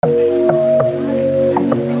by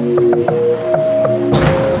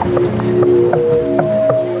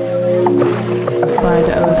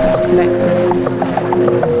the OFS Collective.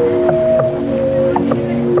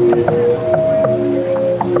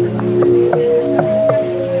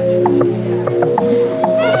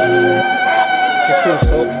 Okay, cool.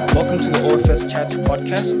 So, welcome to the OFS Chats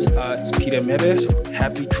podcast. It's Peter Mebe.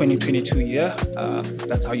 Happy 2022 year.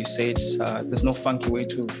 That's how you say it. There's no funky way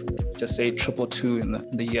to just say 222 in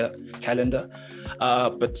the year calendar.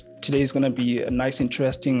 But today is going to be a nice,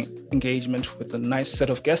 interesting engagement with a nice set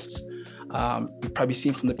of guests. You've probably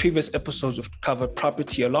seen from the previous episodes, we've covered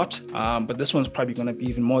property a lot, but this one's probably going to be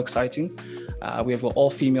even more exciting. We have an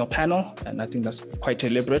all-female panel, and I think that's quite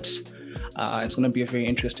deliberate. It's going to be a very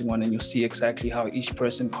interesting one, and you'll see exactly how each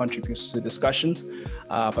person contributes to the discussion.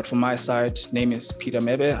 But from my side, name is Peter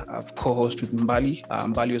Mebe. I've co-host with Mbali.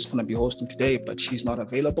 Mbali is going to be hosting today, but she's not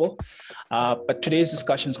available. But today's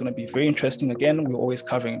discussion is going to be very interesting. Again, we're always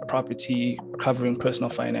covering property, covering personal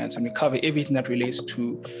finance, and we cover everything that relates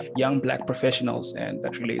to young Black professionals and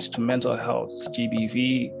that relates to mental health,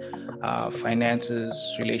 GBV,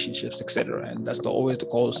 finances, relationships, etc. And that's always the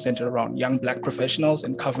goal, centered around young Black professionals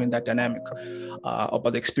and covering that dynamic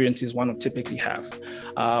about the experiences one would typically have.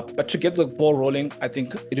 But to get the ball rolling, I think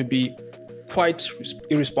it would be quite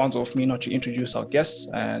irresponsible of me not to introduce our guests.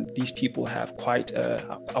 And these people have quite, I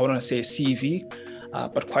want to say a CV,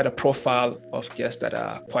 but quite a profile of guests that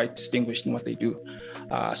are quite distinguished in what they do.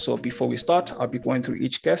 So before we start, I'll be going through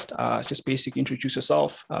each guest. Just basically introduce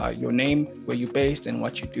yourself, your name, where you're based, and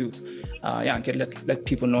what you do. Let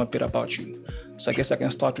people know a bit about you. So I guess I can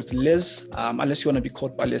start with Liz, unless you want to be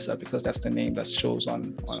called by Lisa, because that's the name that shows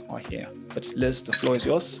on here. But Liz, the floor is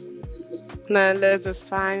yours. No, Liz is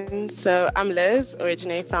fine. So I'm Liz,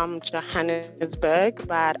 originally from Johannesburg,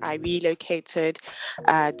 but I relocated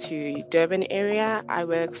to Durban area. I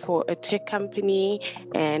work for a tech company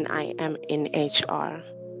and I am in HR.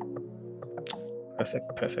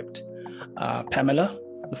 Perfect. Pamela,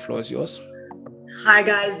 the floor is yours. Hi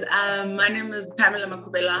guys, my name is Pamela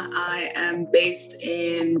Makubela. I am based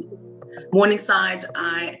in Morningside.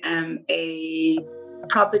 I am a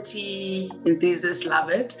property enthusiast, love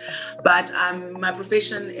it. But my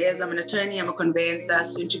profession is I'm an attorney, I'm a conveyancer,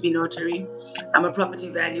 soon to be notary. I'm a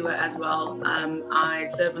property valuer as well. I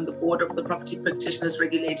serve on the board of the Property Practitioners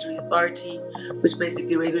Regulatory Authority, which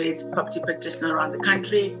basically regulates property practitioners around the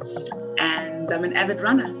country. And I'm an avid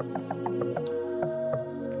runner.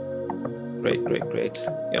 Great.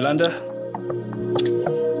 Yolanda?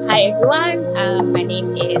 Hi everyone, my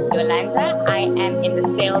name is Yolanda. I am in the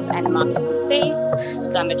sales and marketing space.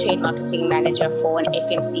 So I'm a trade marketing manager for an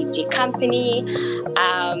FMCG company.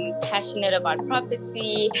 Passionate about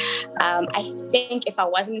property. I think if I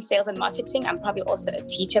wasn't in sales and marketing, I'm probably also a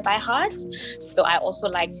teacher by heart. So I also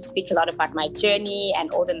like to speak a lot about my journey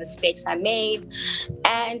and all the mistakes I made.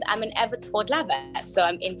 And I'm an avid sport lover. So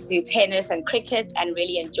I'm into tennis and cricket and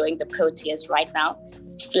really enjoying the Proteas right now,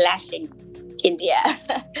 slashing India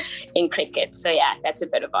in cricket. So yeah, that's a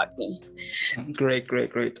bit about me. Great.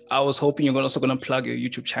 I was hoping you're also going to plug your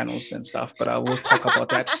YouTube channels and stuff, but I will talk about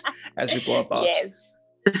that as we go about. Yes.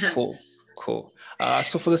 Cool.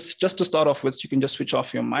 So for this, just to start off with, you can just switch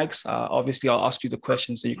off your mics. Obviously, I'll ask you the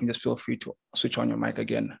questions, and you can just feel free to switch on your mic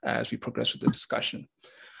again as we progress with the discussion.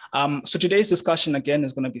 So today's discussion, again,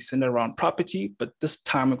 is going to be centered around property, but this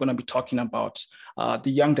time we're going to be talking about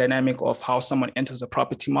the young dynamic of how someone enters the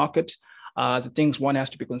property market, the things one has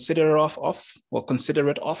to be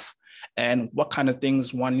considerate of, and what kind of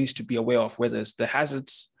things one needs to be aware of, whether it's the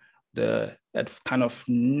hazards, that kind of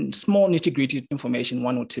small nitty-gritty information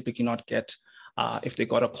one would typically not get if they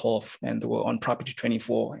got a call and they were on Property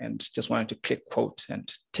 24 and just wanted to click quote and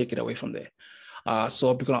take it away from there. So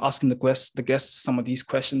I'll be going to asking the guests some of these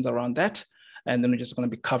questions around that. And then we're just going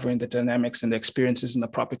to be covering the dynamics and the experiences in the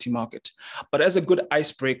property market. But as a good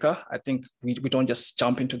icebreaker, I think we don't just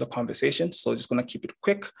jump into the conversation. So just going to keep it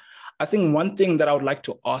quick. I think one thing that I would like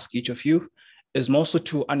to ask each of you is mostly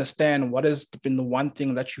to understand what has been the one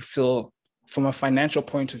thing that you feel from a financial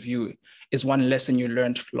point of view is one lesson you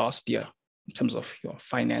learned last year in terms of your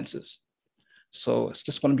finances. So it's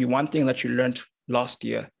just going to be one thing that you learned last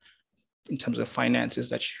year in terms of finances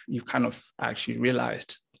that you've kind of actually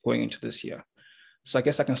realized going into this year. So I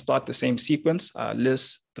guess I can start the same sequence.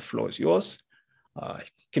 Liz, the floor is yours.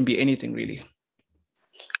 It can be anything really.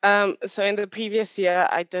 So in the previous year,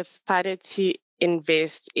 I decided to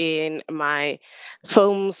invest in my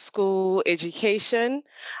film school education,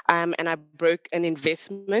 and I broke an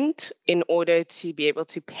investment in order to be able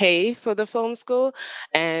to pay for the film school,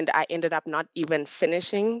 and I ended up not even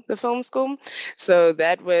finishing the film school. So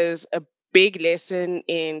that was a big lesson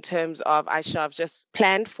in terms of I should have just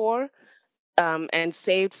planned for and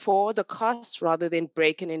saved for the cost rather than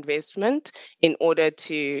break an investment in order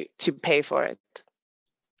to pay for it.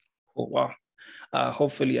 Oh, wow.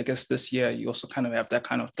 Hopefully, I guess this year you also kind of have that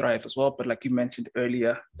kind of drive as well. But like you mentioned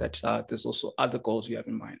earlier, that there's also other goals you have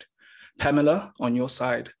in mind. Pamela, on your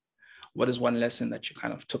side, what is one lesson that you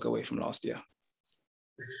kind of took away from last year?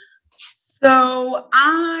 So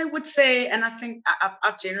I would say, and I think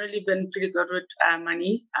I've generally been pretty good with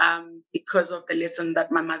money because of the lesson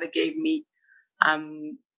that my mother gave me.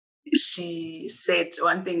 She said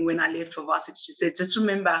one thing when I left for varsity. She said, just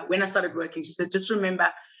remember, when I started working, she said, just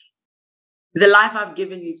remember, the life I've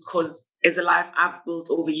given is a life I've built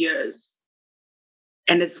over years.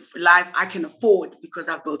 And it's life I can afford because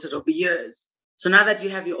I've built it over years. So now that you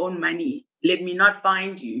have your own money, let me not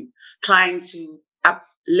find you trying to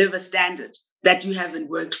live a standard that you haven't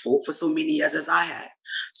worked for so many years as I had.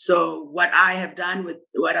 So what I have done with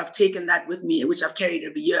what I've taken that with me, which I've carried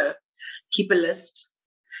every year, keep a list.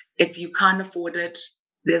 If you can't afford it,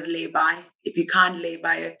 there's lay-by. If you can't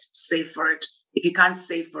lay-by it, save for it. If you can't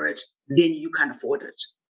save for it, then you can't afford it.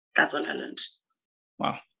 That's all I learned.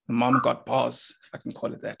 Wow. The mom got bars, if I can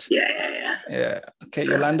call it that. Yeah. Okay,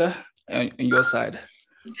 so, Yolanda, on your side.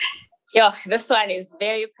 Yeah, this one is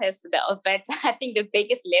very personal, but I think the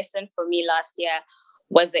biggest lesson for me last year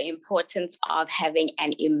was the importance of having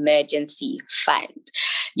an emergency fund.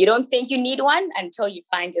 You don't think you need one until you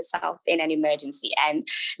find yourself in an emergency. And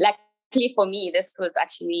for me, this was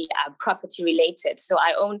actually property related. So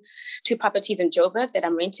I own 2 properties in Joburg that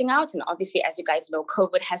I'm renting out. And obviously, as you guys know,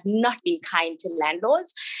 COVID has not been kind to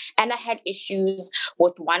landlords. And I had issues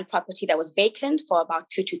with one property that was vacant for about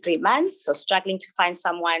 2 to 3 months. So struggling to find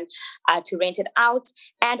someone to rent it out,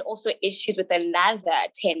 and also issues with another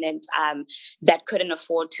tenant that couldn't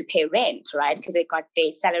afford to pay rent, right? Because they got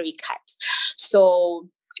their salary cut. So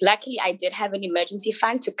luckily, I did have an emergency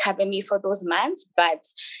fund to cover me for those months, but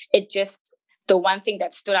the one thing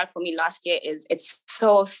that stood out for me last year is it's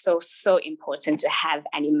so important to have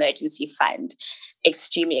an emergency fund.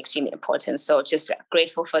 Extremely, extremely important. So just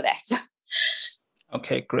grateful for that.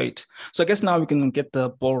 Okay, great. So I guess now we can get the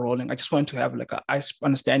ball rolling. I just want to have like a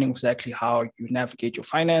understanding of exactly how you navigate your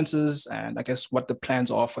finances and I guess what the plans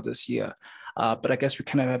are for this year. But I guess we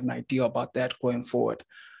kind of have an idea about that going forward.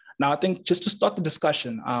 Now, I think just to start the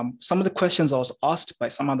discussion, some of the questions I was asked by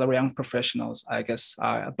some other young professionals, I guess,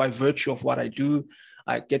 by virtue of what I do,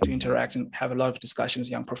 I get to interact and have a lot of discussions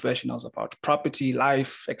with young professionals about property,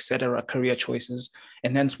 life, etc., career choices.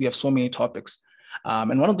 And hence, we have so many topics.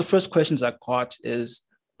 And one of the first questions I got is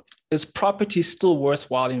property still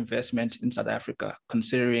worthwhile investment in South Africa,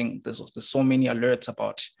 considering there's so many alerts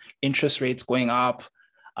about interest rates going up,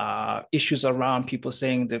 issues around people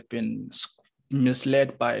saying they've been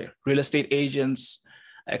misled by real estate agents,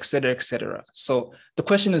 et cetera, et cetera. So the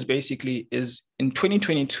question is basically, is in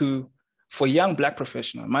 2022, for a young Black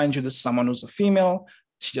professional, mind you, this is someone who's a female,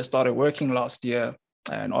 she just started working last year,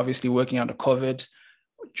 and obviously working under COVID,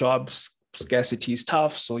 jobs scarcity is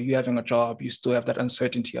tough. So you having a job, you still have that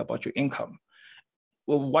uncertainty about your income.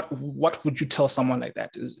 Well, what would you tell someone like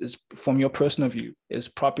that? Is from your personal view, is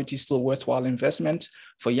property still worthwhile investment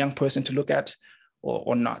for a young person to look at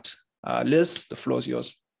or not? Liz, the floor is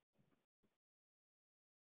yours.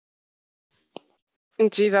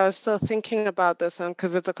 Geez, I was still thinking about this one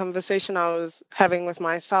because it's a conversation I was having with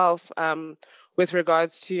myself with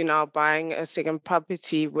regards to now buying a second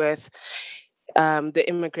property with the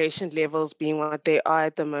immigration levels being what they are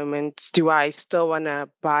at the moment. Do I still want to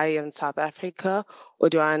buy in South Africa, or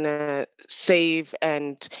do I want to save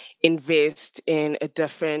and invest in a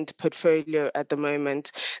different portfolio at the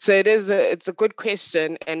moment? So it's a good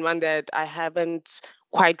question, and one that I haven't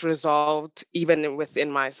quite resolved even within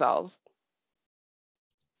myself.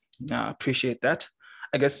 I appreciate that.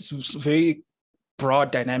 I guess it's a very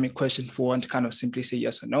broad dynamic question for one to kind of simply say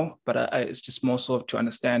yes or no, but it's just more so to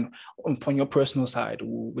understand on your personal side,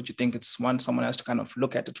 would you think it's someone has to kind of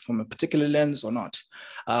look at it from a particular lens or not?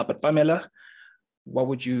 But Pamela, what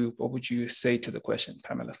would you say to the question,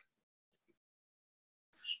 Pamela?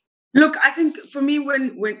 Look, I think for me,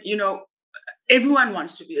 when you know, everyone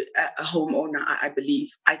wants to be a homeowner, I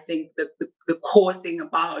believe. I think that the core thing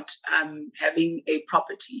about having a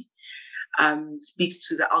property speaks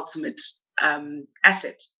to the ultimate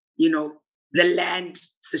asset, you know, the land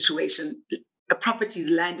situation. A property is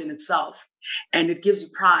land in itself, and it gives you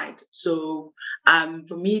pride. So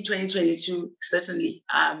for me, 2022, certainly,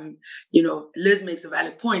 you know, Liz makes a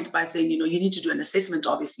valid point by saying, you know, you need to do an assessment,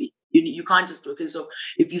 obviously. You can't just look. And so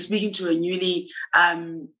if you're speaking to a newly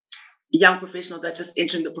young professional that's just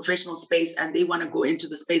entering the professional space and they want to go into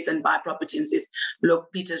the space and buy property and says,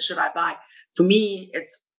 look, Peter, should I buy? For me,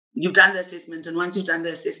 it's you've done the assessment. And once you've done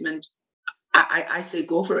the assessment, I say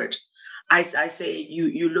go for it. I say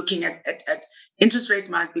you're looking at interest rates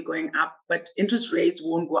might be going up, but interest rates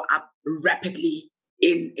won't go up rapidly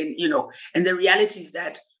in and the reality is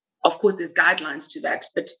that, of course, there's guidelines to that.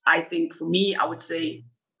 But I think for me, I would say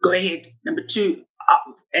go ahead. Number two,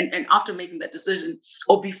 and after making that decision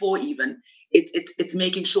or before even, it's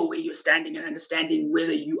making sure where you're standing and understanding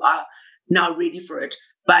whether you are now ready for it.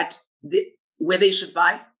 But whether you should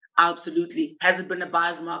buy, absolutely. Has it been a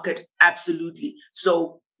buyer's market? Absolutely.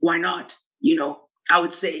 So why not? I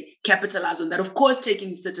would say capitalize on that. Of course,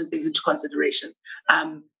 taking certain things into consideration.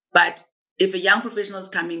 But if a young professional is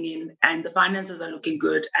coming in and the finances are looking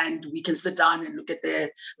good and we can sit down and look at the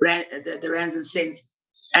rands and cents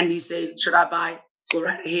and you say, should I buy? Go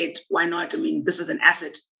right ahead. Why not? I mean, this is an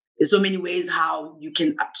asset. There's so many ways how you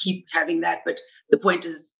can keep having that. But the point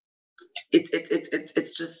is, it's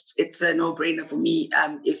a no-brainer for me.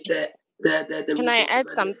 If the Can I add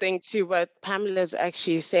something to what Pamela's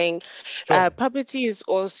actually saying? Sure. Property is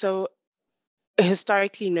also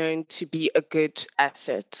historically known to be a good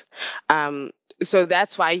asset. So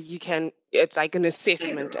that's why it's like an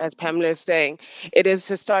assessment, as Pamela is saying. It is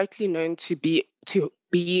historically known to be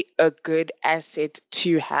a good asset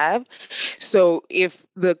to have. So if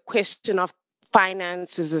the question of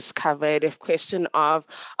finances is covered, if question of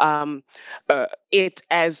it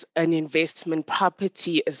as an investment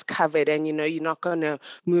property is covered, and you're not going to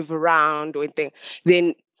move around or anything,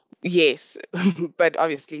 then yes. But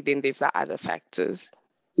obviously then there's the other factors.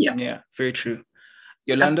 Yeah, very true.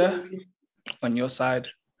 Yolanda, Absolutely. on your side,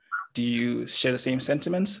 do you share the same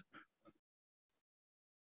sentiments?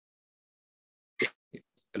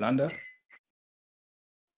 Yolanda?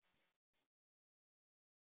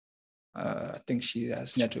 I think she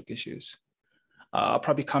has network issues. I'll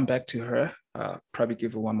probably come back to her, probably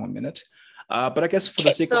give her one more minute. But I guess for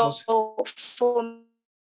the sake of...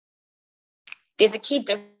 There's a key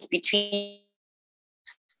difference between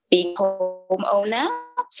being homeowner,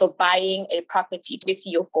 so buying a property,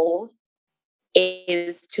 basically your goal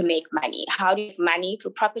is to make money. How do you make money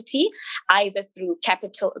through property? Either through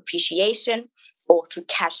capital appreciation or through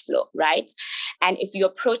cash flow, right? And if you're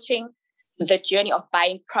approaching the journey of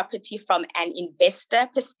buying property from an investor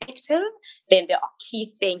perspective, then there are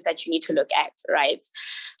key things that you need to look at, right?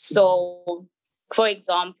 So, for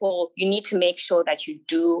example, you need to make sure that you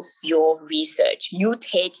do your research. You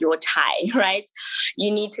take your time, right?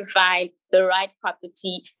 You need to find the right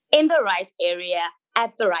property in the right area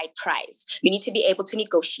at the right price. You need to be able to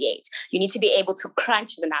negotiate. You need to be able to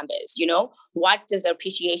crunch the numbers. What does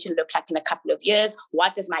appreciation look like in a couple of years?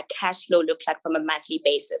 What does my cash flow look like from a monthly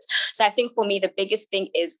basis? So I think for me, the biggest thing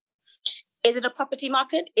is it a property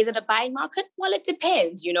market? Is it a buying market? Well, it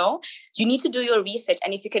depends, You need to do your research.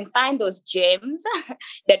 And if you can find those gems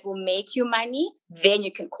that will make you money, then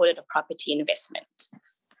you can call it a property investment.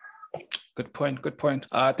 Good point.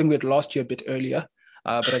 I think we had lost you a bit earlier,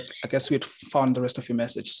 but I guess we had found the rest of your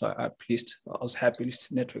message. So I was happy at least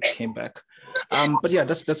the network came back. But yeah,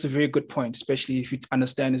 that's a very good point, especially if you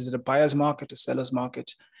understand, is it a buyer's market, a seller's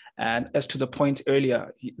market? And as to the point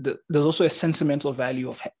earlier, there's also a sentimental value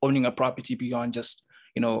of owning a property beyond just,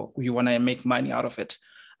 you want to make money out of it.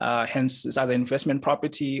 Hence, it's either investment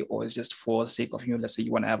property or it's just for the sake of, let's say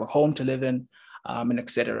you want to have a home to live in, and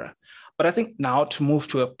etc. But I think now to move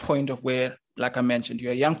to a point of where, like I mentioned,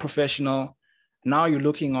 you're a young professional. Now you're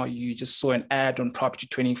looking, or you just saw an ad on Property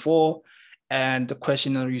 24, and the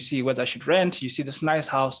question you see whether I should rent. You see this nice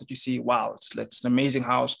house that you see, wow, it's an amazing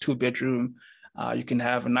house, 2-bedroom. You can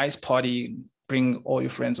have a nice party, bring all your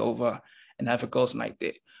friends over and have a girls' night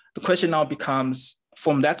there. The question now becomes,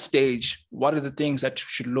 from that stage, what are the things that you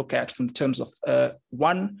should look at from terms of,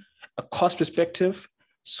 one, a cost perspective?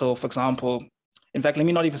 So for example, in fact, let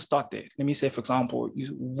me not even start there. Let me say, for example,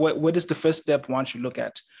 what is the first step one should look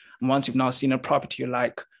at? And once you've now seen a property you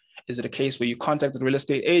like, is it a case where you contact the real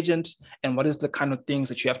estate agent? And what is the kind of things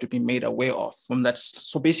that you have to be made aware of from that?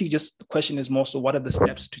 So basically just the question is more so, what are the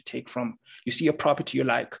steps to take from, you see a property you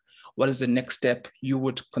like, what is the next step you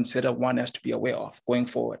would consider one has to be aware of going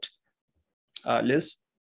forward? Liz?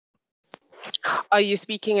 Are you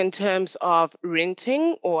speaking in terms of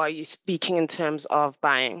renting or are you speaking in terms of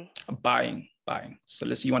buying? Buying. So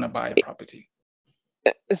let's say you want to buy a property.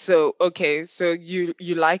 So, okay. So you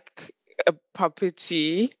like a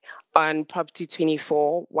property on Property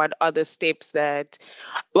 24. What are the steps that,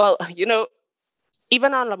 well,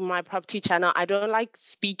 even on my property channel, I don't like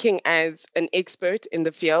speaking as an expert in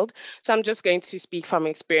the field. So I'm just going to speak from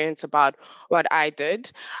experience about what I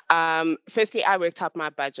did. Firstly, I worked out my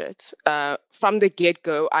budget. From the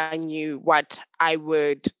get-go, I knew what I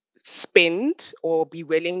would spend or be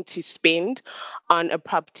willing to spend on a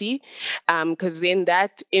property, because then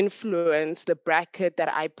that influenced the bracket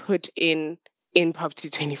that I put in Property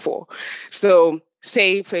 24. So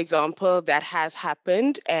say, for example, that has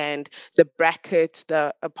happened and the bracket,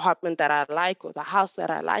 the apartment that I like or the house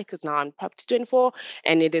that I like is now on Property 24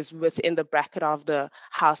 and it is within the bracket of the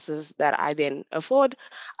houses that I then afford,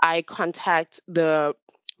 I contact the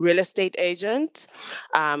real estate agent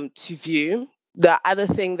to view. The other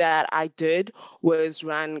thing that I did was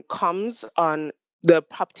run comms on the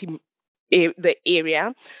property, the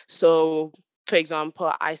area. So for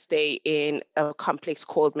example, I stay in a complex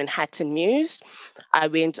called Manhattan Mews. I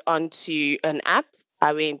went onto an app.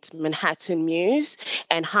 I went Manhattan Mews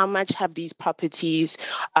and how much have these properties,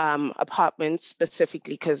 apartments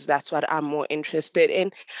specifically, because that's what I'm more interested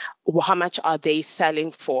in, how much are they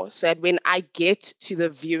selling for? So that when I get to the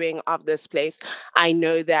viewing of this place, I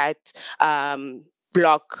know that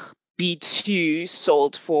block B2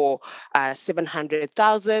 sold for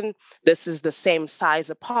 700,000. This is the same size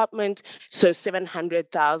apartment. So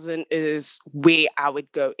 700,000 is where I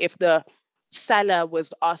would go. If the seller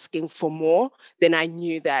was asking for more, then I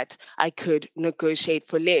knew that I could negotiate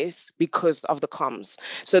for less because of the comms.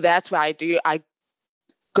 So that's what I do. I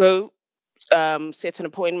go set an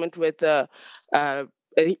appointment with the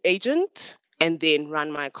agent and then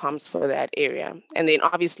run my comms for that area. And then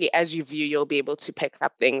obviously as you view, you'll be able to pick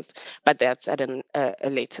up things, but that's at a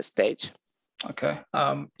later stage. Okay.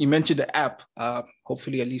 You mentioned the app.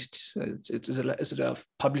 Hopefully at least is it a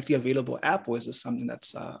publicly available app or is it something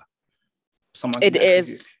that's someone can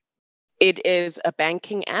It is a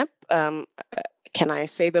banking app. Can I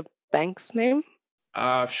say the bank's name?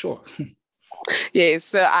 Sure. Yes,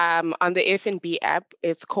 so on the FNB app,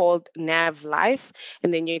 it's called Nav Life,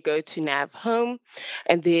 and then you go to Nav Home,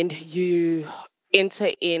 and then you enter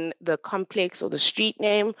in the complex or the street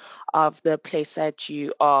name of the place that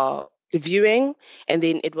you are viewing, and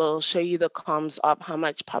then it will show you the comms of how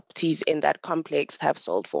much properties in that complex have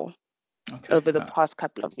sold for over the past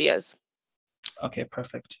couple of years. Okay,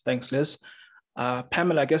 perfect. Thanks, Liz.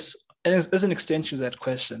 Pamela, I guess, as an extension to that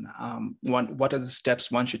question, what are the steps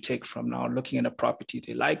one should take from now looking at a property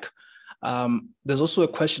they like? There's also a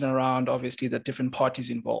question around, obviously, the different parties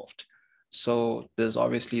involved. So there's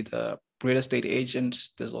obviously the real estate agent,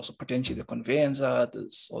 there's also potentially the conveyancer,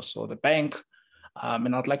 there's also the bank.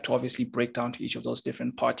 And I'd like to obviously break down to each of those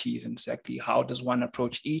different parties and exactly how does one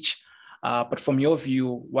approach each. But from your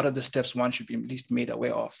view, what are the steps one should be at least made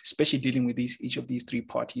aware of, especially dealing with each of these three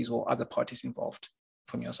parties or other parties involved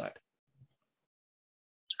from your side?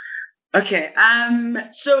 Okay.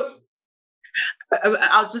 So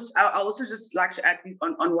I'll also just like to add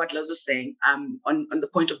on what Liz was saying, on the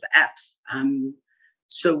point of the apps.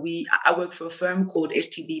 So I work for a firm called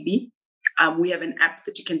STBB. We have an app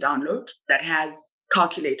that you can download that has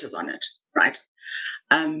calculators on it, right?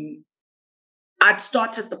 I'd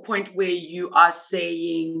start at the point where you are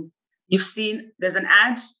saying, you've seen there's an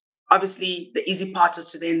ad. Obviously, the easy part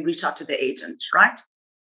is to then reach out to the agent, right?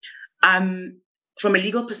 From a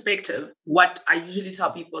legal perspective, what I usually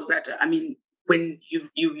tell people is that, when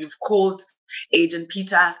you've called agent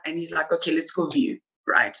Peter and he's like, okay, let's go view,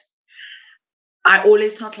 right? I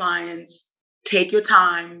always tell clients, take your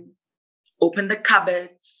time, open the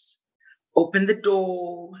cupboards, open the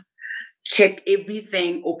door, check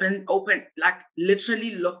everything, open, like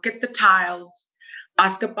literally look at the tiles,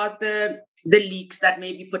 ask about the leaks that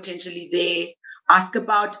may be potentially there, ask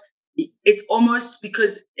about, it's almost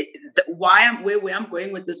because where I'm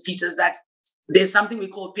going with this, Peter, is that there's something we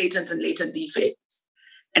call patent and latent defects.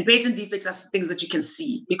 And patent defects are things that you can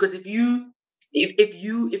see, because if you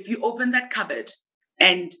open that cupboard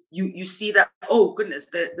and you see that, oh goodness,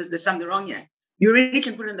 there's something wrong here, you already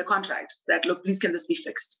can put in the contract that, look, please, can this be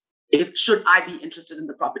fixed? Should I be interested in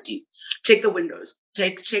the property? Check the windows,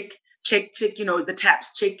 check, the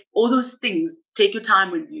taps, check all those things. Take your time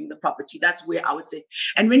when viewing the property. That's where I would say.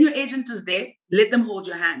 And when your agent is there, let them hold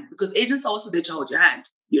your hand, because agents are also there to hold your hand.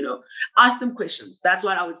 Ask them questions. That's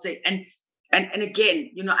what I would say. And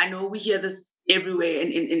again, I know we hear this everywhere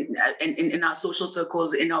in our social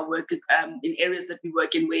circles, in our work, in areas that we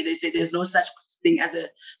work in, where they say there's no such thing as a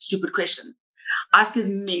stupid question. Ask as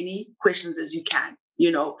many questions as you can.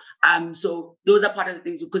 So those are part of the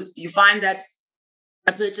things, because you find that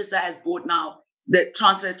a purchaser has bought now, the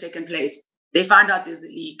transfer has taken place, they find out there's a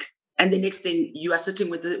leak, And the next thing, you are sitting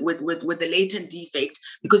with the latent defect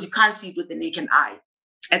because you can't see it with the naked eye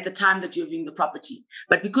at the time that you're viewing the property.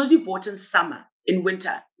 But because you bought in summer, in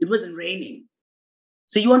winter, it wasn't raining.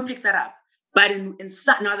 So you won't pick that up. But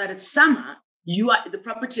now that it's summer, the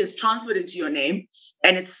property is transferred into your name,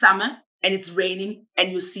 and it's summer and it's raining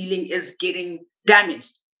and your ceiling is getting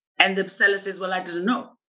damaged. And the seller says, well, I didn't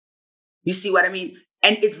know. You see what I mean?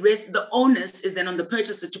 And the onus is then on the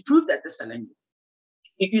purchaser to prove that the seller knew.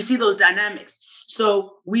 You see those dynamics.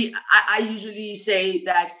 So I usually say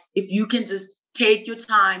that if you can just take your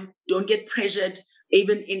time, don't get pressured,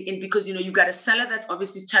 even in because you've got a seller that's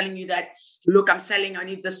obviously telling you that, look, I'm selling, I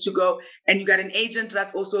need this to go. And you got an agent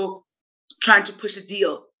that's also trying to push a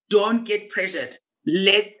deal. Don't get pressured.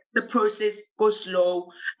 Let the process go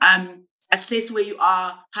slow. Assess where you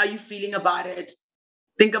are, how you're feeling about it.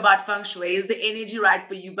 Think about feng shui. Is the energy right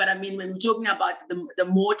for you? But I mean, when we're talking about the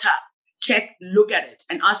mortar, look at it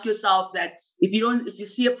and ask yourself that if you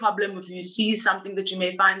see a problem, if you see something that you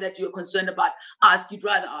may find that you're concerned about, you'd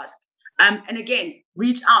rather ask. And again,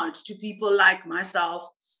 reach out to people like myself,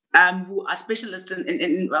 who are specialists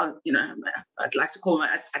in I'd like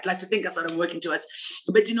to think that's what I'm working towards.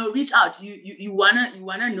 But reach out. You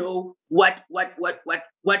wanna know what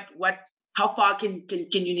how far can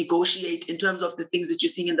you negotiate in terms of the things that you're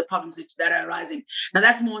seeing and the problems that are arising. Now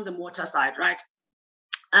that's more on the mortar side, right?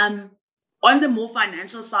 On the more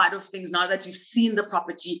financial side of things, now that you've seen the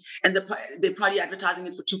property and they're probably advertising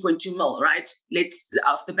it for 2.2 mil, right? Let's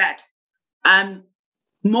off the bat.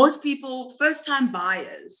 Most people, first-time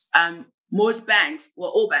buyers, most banks, well,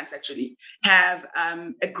 all banks actually, have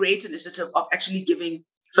a great initiative of actually giving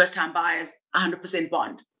first-time buyers 100%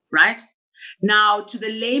 bond, right? Now, to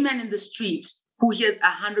the layman in the street who hears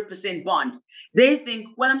 100% bond, they think,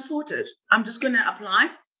 well, I'm sorted. I'm just going to apply,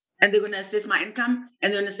 and they're going to assess my income,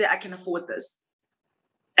 and they're going to say, I can afford this.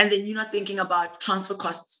 And then you're not thinking about transfer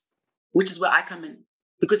costs, which is where I come in.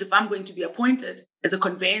 Because if I'm going to be appointed as a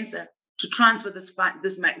conveyancer to transfer this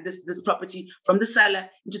property from the seller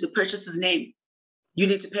into the purchaser's name, you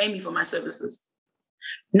need to pay me for my services.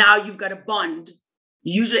 Now you've got a bond.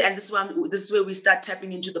 Usually, and this is where we start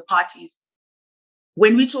tapping into the parties.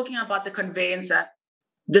 When we're talking about the conveyancer,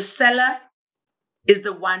 the seller is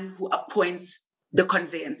the one who appoints the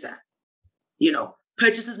conveyancer.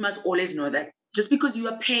 Purchasers must always know that just because you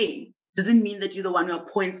are paying doesn't mean that you're the one who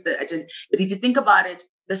appoints the agent. But if you think about it,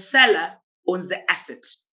 the seller owns the asset.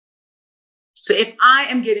 So if I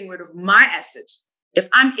am getting rid of my asset, if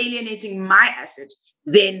I'm alienating my asset,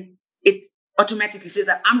 then it automatically says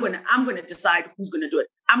that I'm going to decide who's going to do it.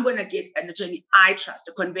 I'm going to get an attorney I trust,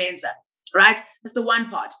 a conveyancer, right? That's the one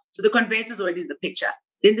part. So the conveyancer is already in the picture.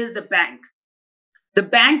 Then there's the bank. The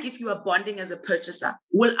bank, if you are bonding as a purchaser,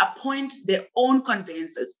 will appoint their own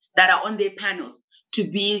conveyancers that are on their panels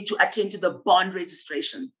to attend to the bond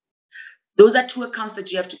registration. Those are two accounts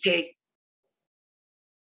that you have to pay.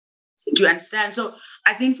 Do you understand? So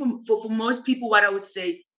I think for most people, what I would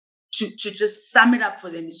say to just sum it up for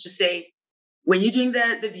them is to say, when you're doing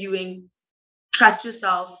the viewing, trust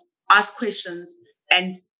yourself, ask questions,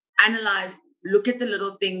 and analyze, look at the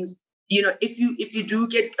little things. If you do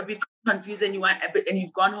get a bit confused and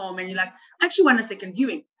you've gone home and you're like, I actually want a second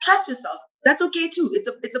viewing, trust yourself. That's okay too.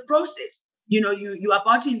 It's a process. You are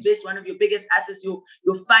about to invest one of your biggest assets,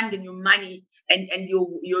 your fund and your money and your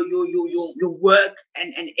work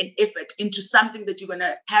and effort into something that you're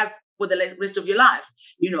gonna have for the rest of your life,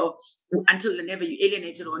 until whenever you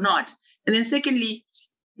alienate it or not. And then secondly,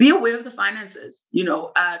 be aware of the finances.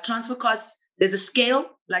 Transfer costs, there's a scale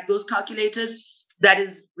like those calculators that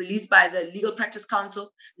is released by the Legal Practice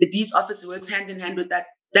Council. The Deeds Office works hand in hand with that.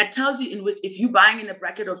 That tells you in which, if you're buying in a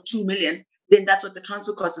bracket of 2 million, then that's what the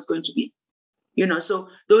transfer cost is going to be. So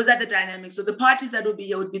those are the dynamics. So the parties that will be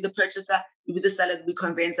here would be the purchaser, would be the seller, would be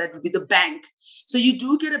conveyancer, would be the bank. So you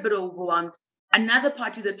do get a bit overwhelmed. Another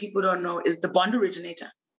party that people don't know is the bond originator.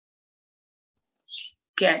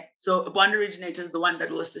 Okay, so a bond originator is the one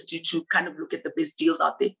that will assist you to kind of look at the best deals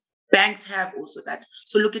out there. Banks have also that.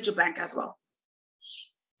 So look at your bank as well.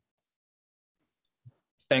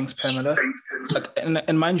 Thanks, Pamela.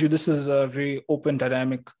 And mind you, this is a very open,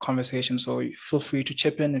 dynamic conversation, so feel free to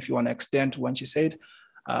chip in if you want to extend what you said.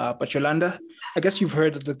 But Yolanda, I guess you've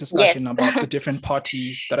heard the discussion about the different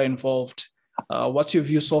parties that are involved. What's your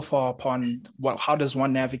view so far upon how does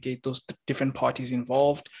one navigate those different parties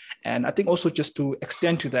involved? And I think also just to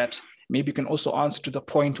extend to that, maybe you can also answer to the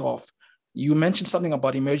point of, you mentioned something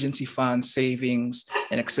about emergency funds, savings,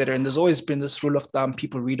 and et cetera. And there's always been this rule of thumb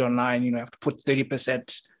people read online, you have to put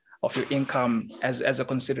 30% of your income as a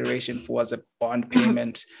consideration for as a bond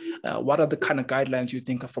payment. What are the kind of guidelines you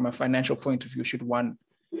think from a financial point of view should one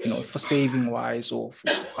for saving wise, or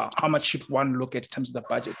how much should one look at in terms of the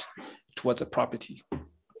budget towards a property?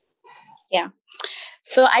 Yeah.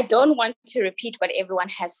 So I don't want to repeat what everyone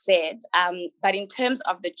has said, but in terms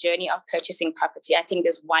of the journey of purchasing property, I think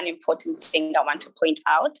there's one important thing I want to point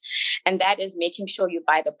out, and that is making sure you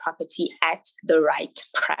buy the property at the right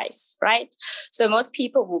price, right? So most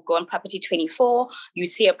people will go on Property 24, you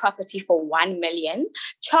see a property for 1 million.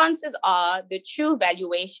 Chances are the true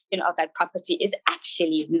valuation of that property is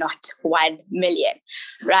actually not 1 million,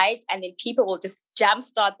 right? And then people will just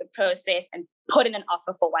jumpstart the process and put in an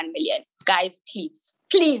offer for 1 million. Guys, please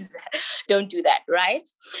don't do that, right?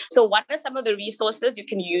 So what are some of the resources you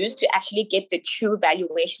can use to actually get the true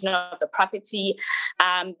valuation of the property?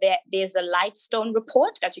 There's a Lightstone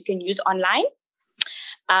report that you can use online.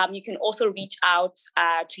 You can also reach out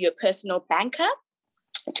to your personal banker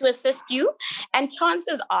to assist you. And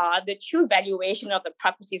chances are the true valuation of the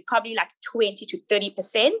property is probably like 20 to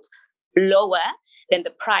 30% lower than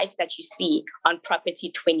the price that you see on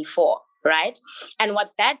Property 24. Right. And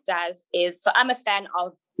what that does is, so I'm a fan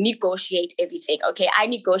of negotiate everything. Okay. I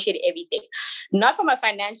negotiate everything, not from a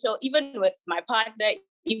financial, even with my partner,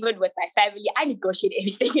 even with my family, I negotiate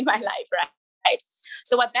everything in my life. Right.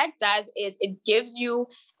 So what that does is it gives you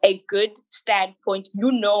a good standpoint.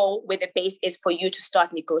 You know where the base is for you to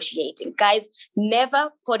start negotiating. Guys,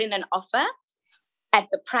 never put in an offer at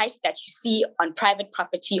the price that you see on private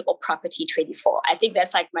property or Property 24. I think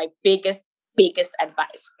that's like my biggest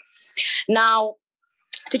advice. Now,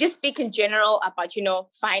 to just speak in general about,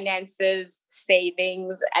 finances,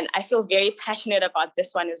 savings, and I feel very passionate about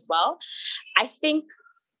this one as well. I think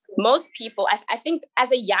most people, I think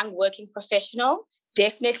as a young working professional,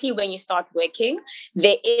 definitely when you start working,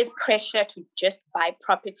 there is pressure to just buy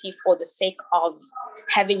property for the sake of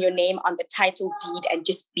having your name on the title deed and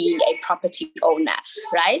just being a property owner,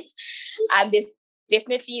 right? There's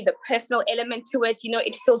definitely the personal element to it.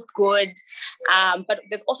 It feels good. But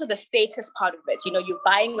there's also the status part of it. You're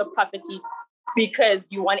buying a property because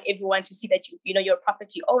you want everyone to see that you're a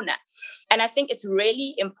property owner. And I think it's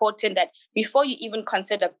really important that before you even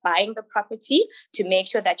consider buying the property, to make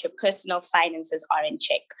sure that your personal finances are in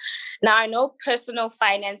check. Now, I know personal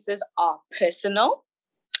finances are personal.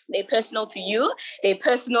 They're personal to you. They're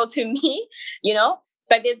personal to me,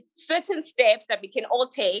 But there's certain steps that we can all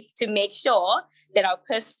take to make sure that our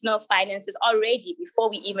personal finances are ready before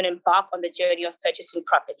we even embark on the journey of purchasing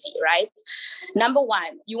property, right? Number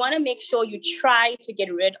one, you want to make sure you try to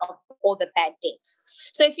get rid of all the bad debts.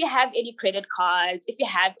 So if you have any credit cards, if you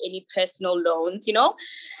have any personal loans,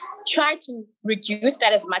 try to reduce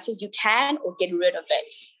that as much as you can or get rid of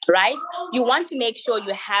it, right? You want to make sure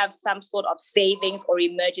you have some sort of savings or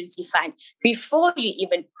emergency fund before you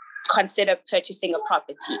even consider purchasing a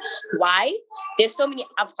property. Why? There's so many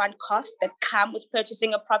upfront costs that come with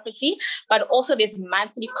purchasing a property, but also there's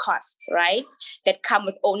monthly costs, right, that come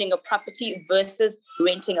with owning a property versus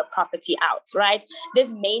renting a property out, right?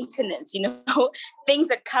 There's maintenance, things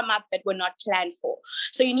that come up that were not planned for.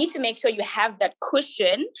 So you need to make sure you have that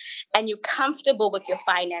cushion and you're comfortable with your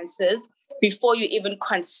finances before you even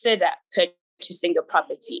consider purchasing the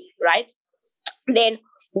property, right? Then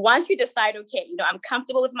once you decide, okay, I'm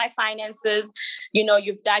comfortable with my finances,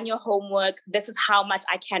 you've done your homework, this is how much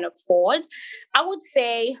I can afford. I would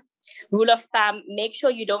say, rule of thumb, make sure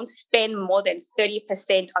you don't spend more than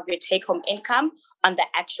 30% of your take-home income on the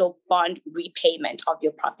actual bond repayment of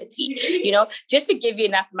your property, just to give you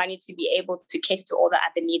enough money to be able to cater to all the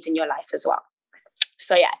other needs in your life as well.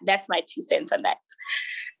 So yeah, that's my 2 cents on that.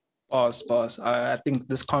 Boss. I think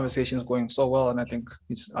this conversation is going so well, and I think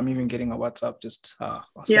I'm even getting a WhatsApp just some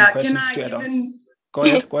questions to add on. Go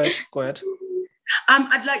ahead.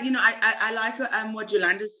 I'd like, I like what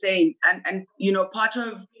Yolanda's saying, and part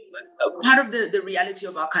of the reality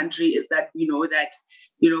of our country is that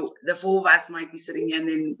the four of us might be sitting here, and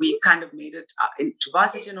then we've kind of made it into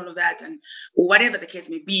varsity and all of that, and whatever the case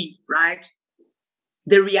may be, right?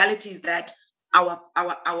 The reality is that our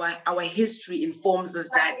history informs us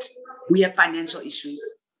that we have financial issues.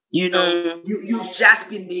 You've just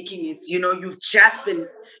been making it. You've just been.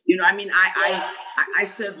 I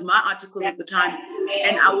served my articles at the time,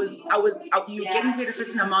 and you're getting paid a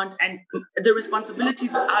certain amount, and the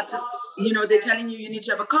responsibilities are just, they're telling you need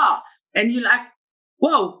to have a car, and you're like,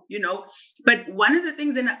 whoa, But one of the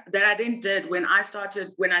things that I then did when I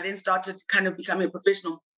then started kind of becoming a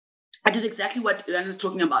professional, I did exactly what Joanna was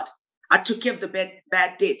talking about. I took care of the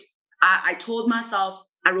bad debt. I told myself,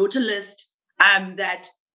 I wrote a list that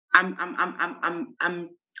I'm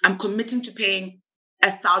committing to paying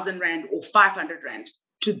 1,000 Rand or 500 Rand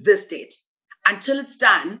to this date. Until it's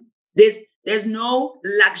done, there's there's no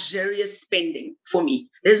luxurious spending for me.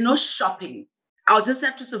 There's no shopping. I'll just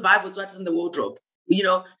have to survive with what's in the wardrobe.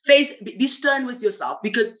 Be stern with yourself,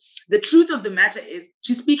 because the truth of the matter is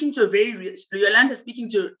she's speaking to Yolanda's speaking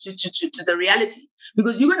to the reality,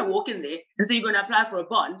 because you're going to walk in there and say you're going to apply for a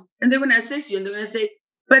bond, and they're going to assess you and they're going to say,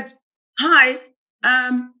 but hi,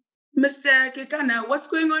 Mr. Kekana, what's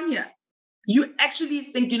going on here? You actually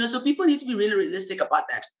think, so people need to be really realistic about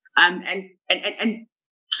that. And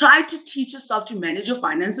try to teach yourself to manage your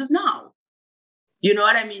finances now. You know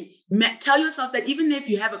what I mean? Tell yourself that even if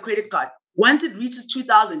you have a credit card, once it reaches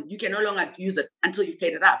 2,000, you can no longer use it until you've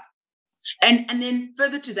paid it up. And then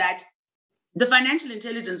further to that, the financial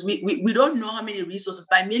intelligence, we don't know how many resources.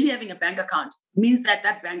 By merely having a bank account means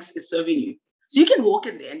that bank is serving you. So you can walk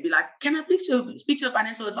in there and be like, can I please speak to a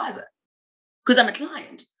financial advisor? Because I'm a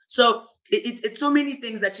client. So it's so many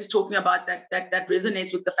things that she's talking about that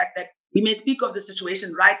resonates with the fact that we may speak of the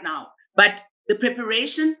situation right now, but the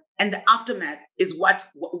preparation and the aftermath is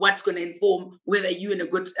what's going to inform whether you're in a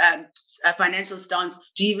good financial stance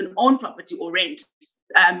to even own property or rent.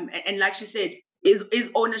 And like she said,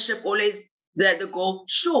 is ownership always the goal?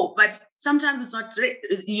 Sure, but sometimes it's not.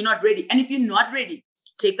 You're not ready, and if you're not ready,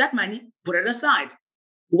 take that money, put it aside.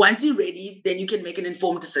 Once you're ready, then you can make an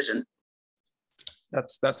informed decision.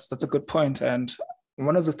 That's a good point. And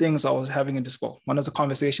one of the things I was having one of the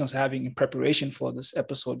conversations I was having in preparation for this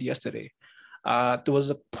episode yesterday, there was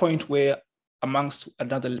a point where amongst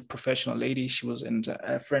another professional lady, she was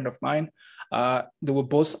a friend of mine, they were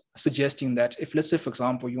both suggesting that if, let's say, for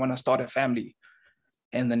example, you want to start a family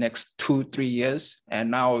in the next 2-3 years, and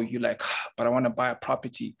now you're like, but I want to buy a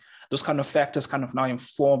property. Those kind of factors kind of now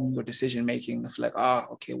inform your decision making. It's like,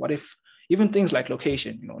 okay, what if even things like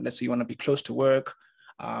location, let's say you want to be close to work,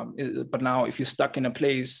 but now if you're stuck in a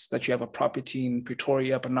place that you have a property in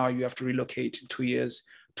Pretoria, but now you have to relocate in 2 years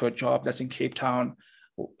to a job that's in Cape Town,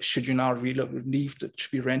 should you now leave to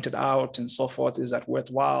be rented out and so forth? Is that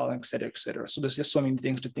worthwhile, et cetera, et cetera? So there's just so many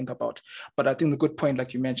things to think about. But I think the good point,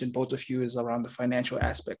 like you mentioned, both of you, is around the financial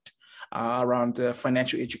aspect, around the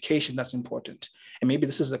financial education that's important. And maybe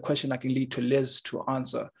this is a question I can lead to Liz to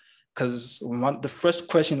answer, because the first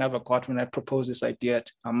question I ever got when I proposed this idea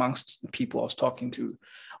amongst the people I was talking to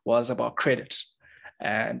was about credit.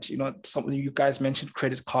 And, some of you guys mentioned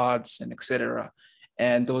credit cards and et cetera.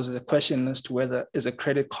 And there was a question as to whether is a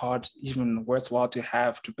credit card even worthwhile to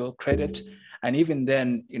have to build credit. And even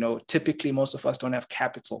then, typically most of us don't have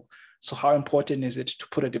capital. So how important is it to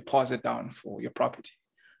put a deposit down for your property?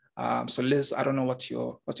 So Liz, I don't know what's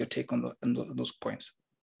your take on those points.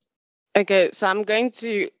 Okay, so I'm going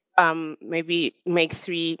to maybe make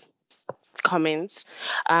 3 comments.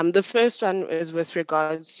 The first one is with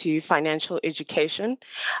regards to financial education.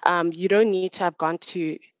 You don't need to have gone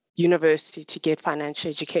to university to get financial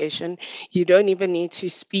education. You don't even need to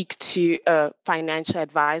speak to a financial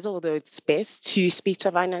advisor, although it's best to speak to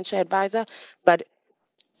a financial advisor. But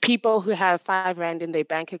people who have 5 Rand in their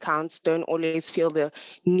bank accounts don't always feel the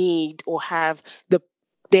need or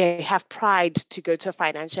they have pride to go to a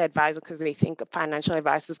financial advisor because they think a financial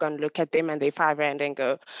advisor is going to look at them and their 5 Rand and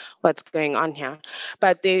go, what's going on here?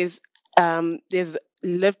 But there's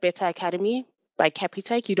Live Better Academy by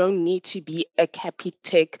Capitec. You don't need to be a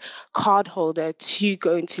Capitec card holder to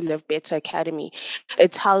go into Live Better Academy.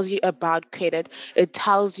 It tells you about credit. It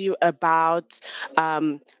tells you about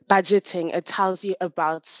budgeting. It tells you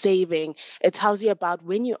about saving. It tells you about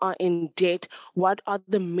when you are in debt, what are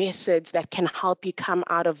the methods that can help you come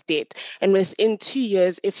out of debt. And within 2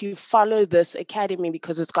 years, if you follow this academy,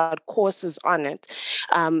 because it's got courses on it,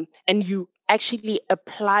 and you actually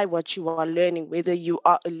apply what you are learning, whether you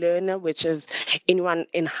are a learner, which is anyone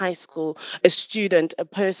in high school, a student, a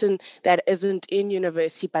person that isn't in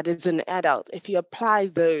university but is an adult. If you apply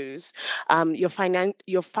those, your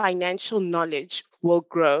financial knowledge will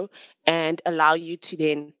grow and allow you to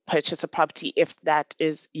then purchase a property if that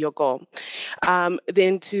is your goal.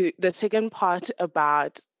 Then to the second part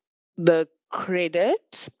about the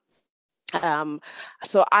credit.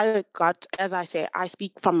 So I got, as I say, I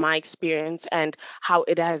speak from my experience and how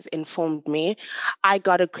it has informed me. I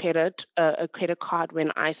got a credit card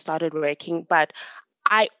when I started working, but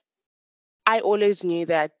I always knew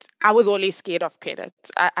that I was always scared of credit.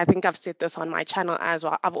 I think I've said this on my channel as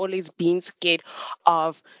well. I've always been scared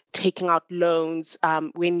of taking out loans.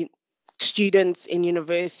 When students in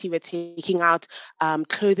university were taking out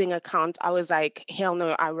clothing accounts, I was like, hell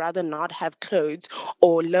no, I'd rather not have clothes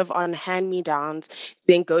or live on hand-me-downs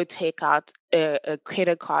than go take out a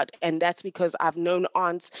credit card. And that's because I've known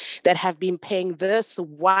aunts that have been paying this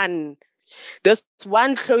one this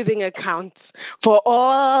one clothing account for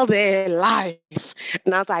all their life.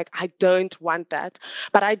 And I was like, I don't want that.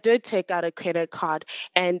 But I did take out a credit card,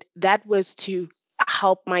 and that was to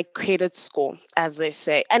help my credit score, as they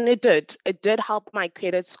say. And it did help my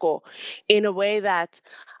credit score in a way that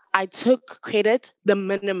I took credit the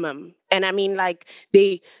minimum. And I mean, like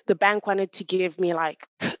the bank wanted to give me like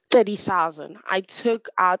 30,000. I took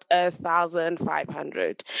out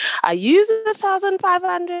 1,500. I used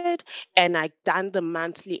 1,500 and I done the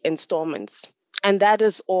monthly installments. And that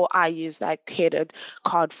is all I used that credit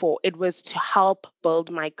card for. It was to help build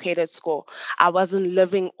my credit score. I wasn't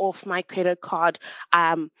living off my credit card.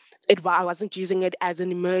 I wasn't using it as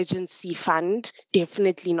an emergency fund,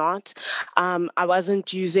 definitely not. I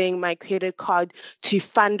wasn't using my credit card to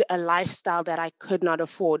fund a lifestyle that I could not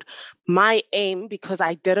afford. My aim, because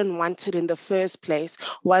I didn't want it in the first place,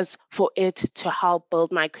 was for it to help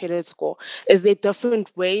build my credit score. Is there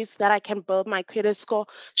different ways that I can build my credit score?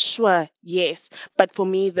 Sure, yes. But for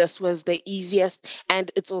me, this was the easiest, and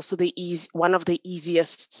it's also one of the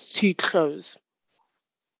easiest to close.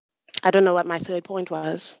 I don't know what my third point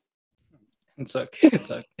was. It's okay.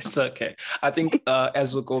 It's okay. I think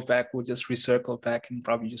as we'll go back, we'll just recircle back and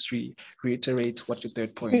probably just reiterate what your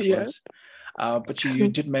third point was. But you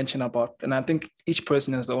did mention about, and I think each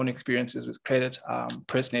person has their own experiences with credit.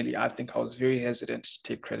 Personally, I think I was very hesitant to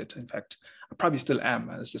take credit. In fact, I probably still am.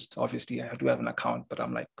 It's just obviously I do have an account, but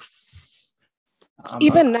I'm like,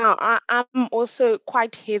 even now, I'm also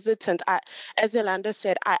quite hesitant. As Yolanda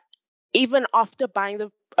said, even after buying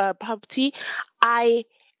the property, I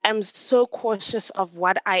am so cautious of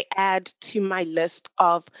what I add to my list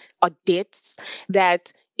of debts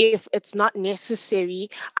that if it's not necessary,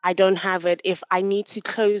 I don't have it. If I need to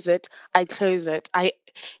close it, I close it.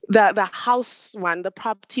 The house one, the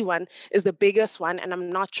property one is the biggest one, and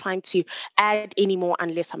I'm not trying to add any more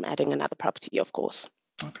unless I'm adding another property, of course.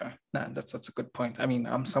 Okay, that's a good point. I mean,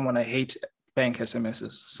 I'm someone, I hate bank SMSs.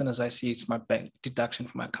 As soon as I see it's my bank deduction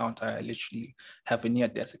from my account, I literally have a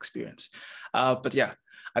near-death experience. But yeah,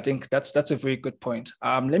 I think that's a very good point.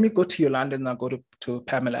 Let me go to Yolanda and I'll go to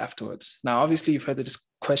Pamela afterwards. Now, obviously, you've heard this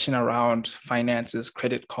question around finances,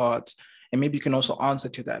 credit cards, and maybe you can also answer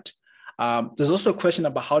to that. There's also a question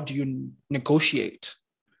about how do you negotiate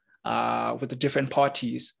with the different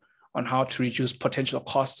parties on how to reduce potential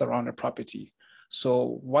costs around a property.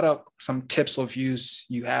 So what are some tips or views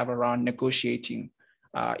you have around negotiating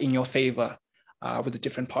in your favor with the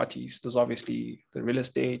different parties? There's obviously the real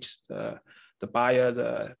estate, the buyer,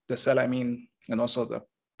 the seller, and also the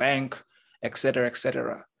bank, et cetera, et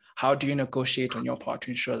cetera. How do you negotiate on your part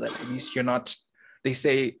to ensure that at least you're not, they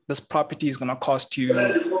say this property is going to cost you,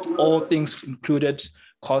 all things included,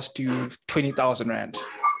 cost you 20,000 Rand.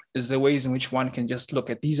 Is there ways in which one can just look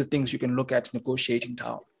at, these are things you can look at negotiating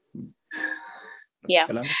down? Yeah.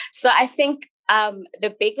 So I think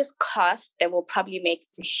the biggest cost that will probably make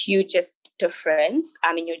the hugest difference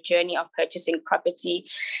in your journey of purchasing property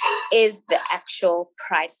is the actual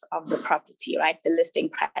price of the property, right? The listing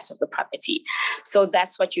price of the property. So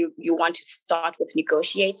that's what you want to start with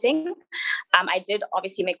negotiating. I did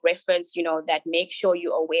obviously make reference, that make sure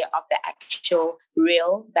you're aware of the actual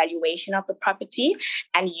real valuation of the property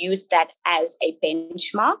and use that as a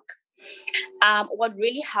benchmark. What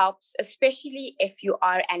really helps, especially if you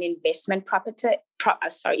are an investment property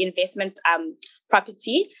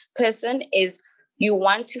person, is you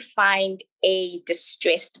want to find a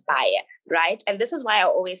distressed buyer, right? And this is why I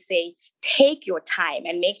always say, take your time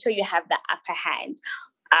and make sure you have the upper hand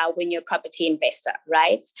when you're a property investor,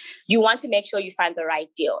 right? You want to make sure you find the right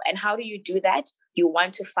deal. And how do you do that? You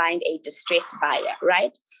want to find a distressed buyer,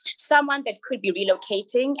 right? Someone that could be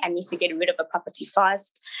relocating and needs to get rid of a property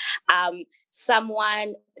fast.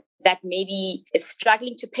 Someone that maybe is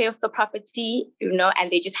struggling to pay off the property,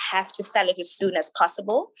 and they just have to sell it as soon as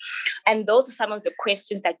possible. And those are some of the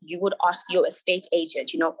questions that you would ask your estate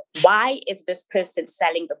agent. Why is this person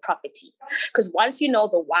selling the property? Because once you know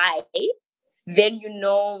the why, then you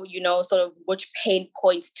know sort of which pain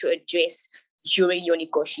points to address during your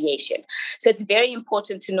negotiation. So it's very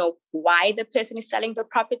important to know why the person is selling the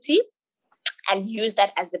property and use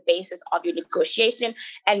that as the basis of your negotiation,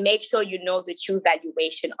 and make sure you know the true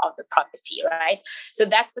valuation of the property, right? So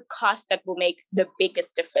that's the cost that will make the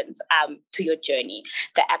biggest difference to your journey,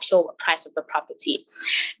 the actual price of the property.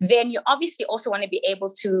 Then you obviously also want to be able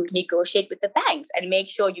to negotiate with the banks and make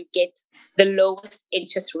sure you get the lowest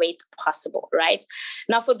interest rate possible, right?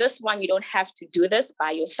 Now, for this one, you don't have to do this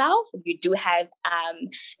by yourself. You do have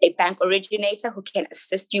a bank originator who can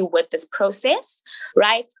assist you with this process,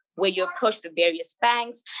 right? where you approach the various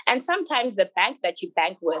banks. And sometimes the bank that you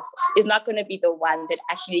bank with is not going to be the one that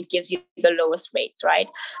actually gives you the lowest rate, right?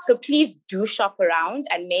 So please do shop around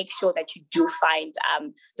and make sure that you do find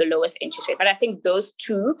the lowest interest rate. But I think those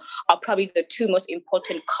two are probably the two most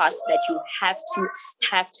important costs that you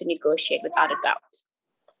have to negotiate without a doubt.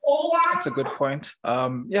 That's a good point.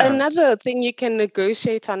 Another thing you can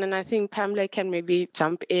negotiate on, and I think Pamela can maybe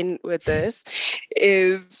jump in with this,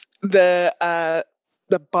 is the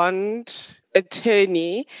bond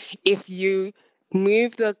attorney. If you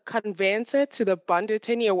move the conveyancer to the bond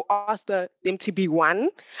attorney or ask them to be one,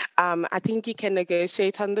 I think you can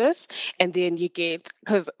negotiate on this, and then you get,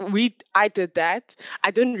 because I did that. I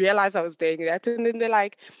didn't realize I was doing that, and then they're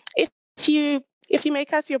like, if you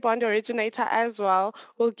make us your bond originator as well,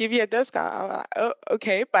 we'll give you a discount. I'm like, oh,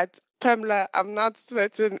 okay, but Pamela, I'm not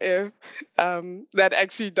certain if that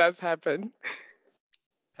actually does happen.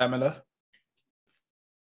 Pamela?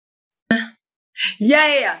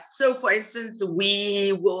 Yeah. So, for instance,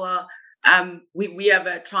 we will we have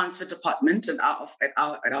a transfer department at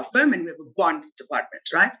our firm, and we have a bond department,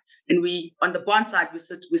 right? And we, on the bond side, we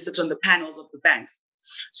sit on the panels of the banks.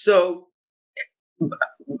 So,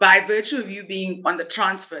 by virtue of you being on the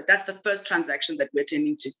transfer, that's the first transaction that we're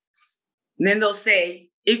attending to. And then they'll say,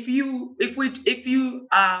 if we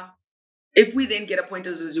then get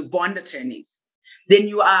appointed as your bond attorneys, then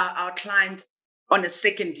you are our client on a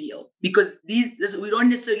second deal, because we don't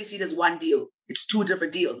necessarily see it as one deal. It's two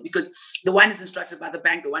different deals, because the one is instructed by the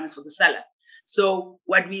bank, the one is for the seller. So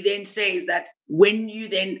what we then say is that when you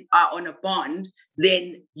then are on a bond,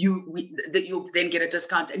 then you then get a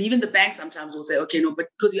discount. And even the bank sometimes will say, okay, no, but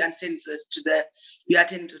because you attend you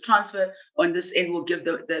attend to transfer, on this end, we'll give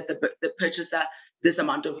the purchaser this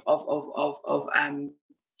amount of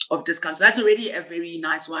discount. So that's already a very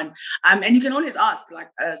nice one. And you can always ask,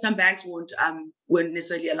 like some banks won't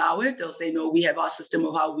necessarily allow it. They'll say, no, we have our system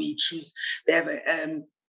of how we choose. They have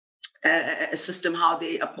a system how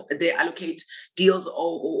they allocate deals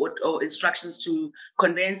or instructions to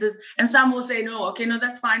conveyancers. And some will say, no, okay, no,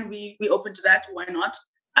 that's fine. We open to that. Why not?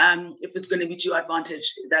 If it's going to be to your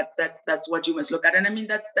advantage, that's what you must look at. And I mean,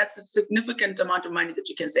 that's a significant amount of money that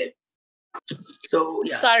you can save. So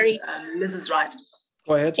yeah, sorry, Liz is right.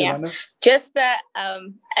 Go ahead, yeah. Yolanda. Just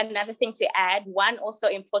another thing to add, one also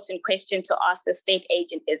important question to ask the estate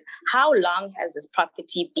agent is, how long has this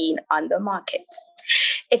property been on the market?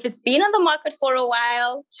 If it's been on the market for a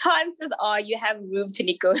while, chances are you have room to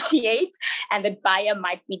negotiate, and the buyer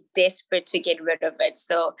might be desperate to get rid of it.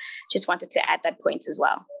 So just wanted to add that point as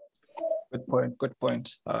well. Good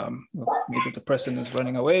point. Maybe the person is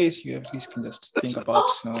running away, so you at least can just think about,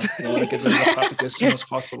 you want to get rid of the property as soon as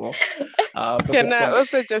possible. Can I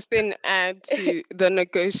also just then add to the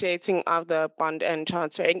negotiating of the bond and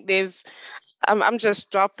transferring? I'm just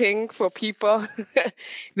dropping for people.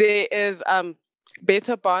 There is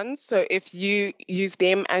better bonds. So if you use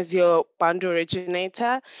them as your bond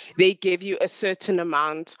originator, they give you a certain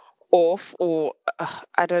amount off, or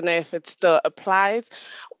I don't know if it still applies.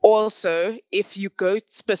 Also, if you go to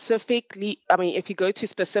specific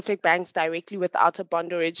banks directly without a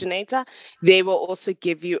bond originator, they will also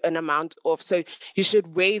give you an amount off. So you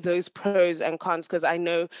should weigh those pros and cons, because I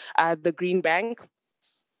know the Green Bank,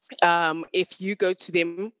 if you go to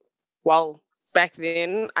them, well, back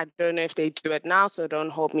then, I don't know if they do it now, so don't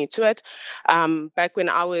hold me to it. Back when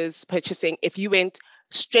I was purchasing, if you went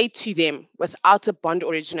straight to them without a bond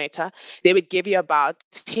originator, they would give you about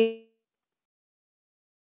 10K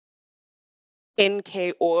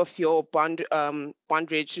off your bond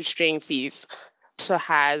registering fees. So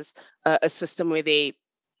has a system where they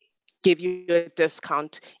give you a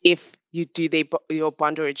discount if you do your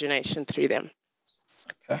bond origination through them.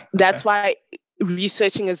 Okay. That's why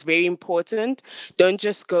researching is very important. Don't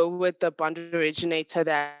just go with the bond originator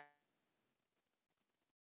that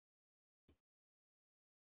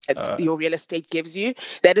your real estate gives you.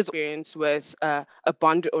 That is experience with a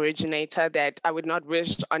bond originator that I would not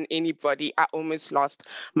wish on anybody. I almost lost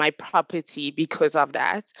my property because of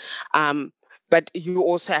that. But you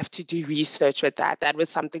also have to do research with that. That was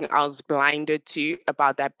something I was blinded to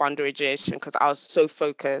about that bond origination, because I was so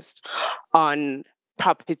focused on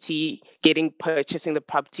property, purchasing the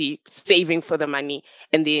property, saving for the money,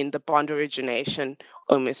 and then the bond origination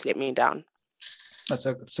almost let me down.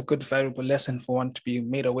 It's a good, valuable lesson for one to be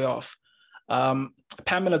made aware of.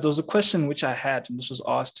 Pamela, there was a question which I had, and this was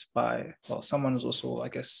asked by, someone who's also, I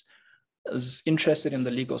guess, is interested in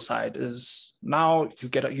the legal side, is now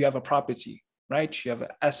you have a property, right? You have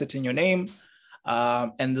an asset in your name,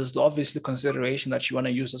 and there's obviously consideration that you want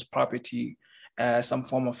to use this property as some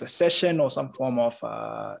form of a session or some form of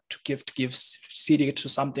to give seeding it to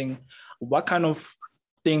something? What kind of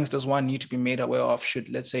things does one need to be made aware of? Should,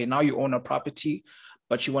 let's say, now you own a property,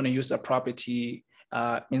 but you want to use that property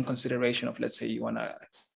in consideration of, let's say, you want to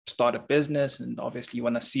start a business, and obviously you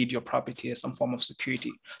want to seed your property as some form of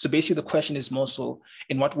security. So basically the question is more so,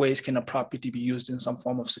 in what ways can a property be used in some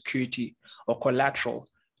form of security or collateral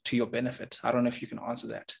to your benefit? I don't know if you can answer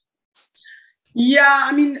that. Yeah,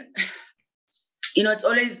 I mean, it's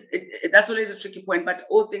always, that's always a tricky point, but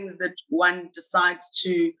all things that one decides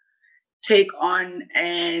to take on,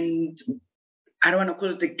 and I don't want to call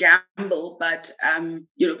it a gamble, but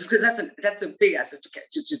because that's a big asset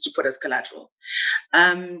to put as collateral.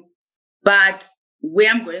 But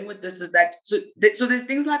where I'm going with this is that so there's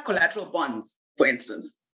things like collateral bonds, for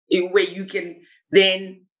instance, where you can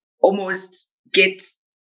then almost get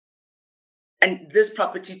this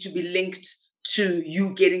property to be linked to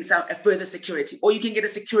you getting a further security, or you can get a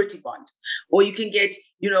security bond, or you can get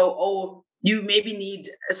or you maybe need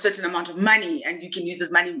a certain amount of money and you can use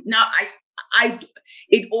this money. Now,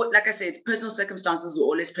 like I said, personal circumstances will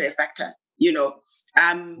always play a factor. Do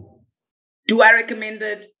I recommend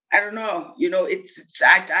it? I don't know. It's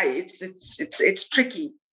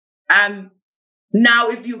tricky. Now,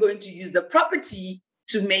 if you're going to use the property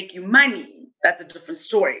to make you money, that's a different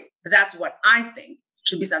story. But that's what I think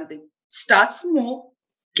should be something. Start small,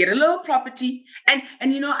 get a little property, and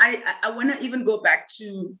I want to even go back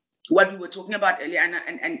to what we were talking about earlier,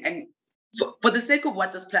 and for the sake of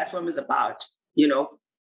what this platform is about, we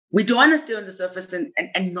don't want to stay on the surface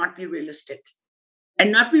and not be realistic,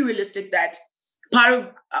 that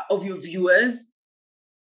part of your viewers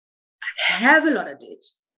have a lot of debt.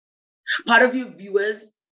 Part of your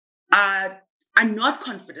viewers are not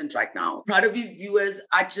confident right now. Part of your viewers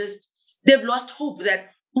are they've lost hope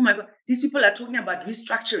that, oh my God, these people are talking about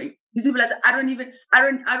restructuring. These people are saying, I don't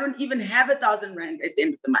even have 1,000 rand at the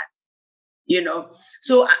end of the month.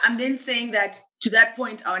 So I'm then saying that to that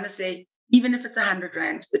point, I want to say, even if it's 100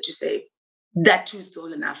 rand that you save, that too is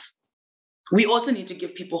still enough. We also need to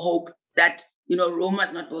give people hope that, Rome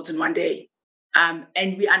was not built in one day.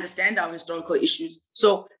 And we understand our historical issues.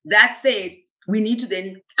 So that said, we need to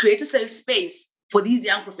then create a safe space for these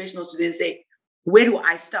young professionals to then say, where do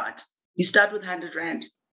I start? You start with 100 rand.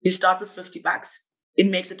 You start with $50. It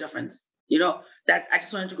makes a difference. I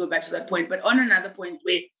just wanted to go back to that point. But on another point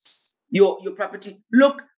where your property,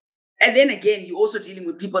 look, and then again, you're also dealing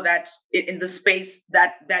with people that in the space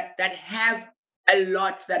that have a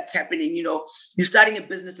lot that's happening. You're starting a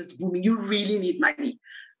business that's booming. You really need money.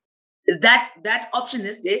 That option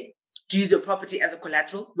is there to use your property as a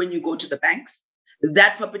collateral when you go to the banks.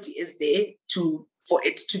 That property is there for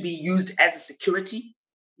it to be used as a security,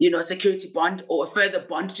 security bond or a further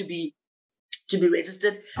bond to be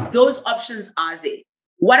registered. Those options are there.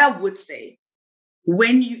 What I would say,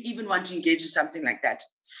 when you even want to engage in something like that,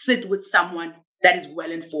 sit with someone that is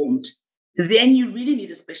well informed. Then you really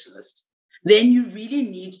need a specialist. Then you really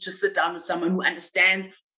need to sit down with someone who understands,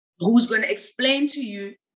 who's going to explain to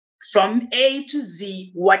you from A to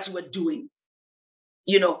Z what you are doing.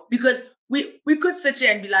 Because we could sit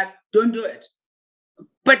here and be like, don't do it.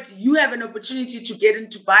 But you have an opportunity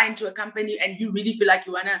to buy into a company, and you really feel like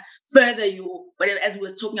you want to further your, whatever, as we were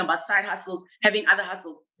talking about side hustles, having other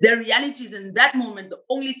hustles. The reality is, in that moment, the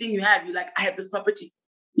only thing you have, you're like, I have this property,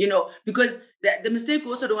 because the mistake we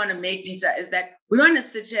also don't want to make, Peter, is that we don't want to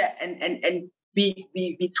sit here and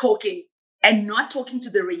be talking and not talking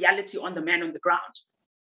to the reality on the man on the ground.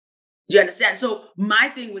 Do you understand? So my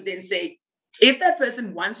thing would then say, if that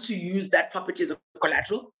person wants to use that property as a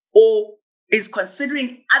collateral, or is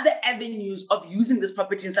considering other avenues of using this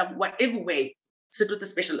property in some whatever way, sit with a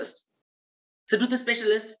specialist.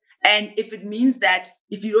 And if it means that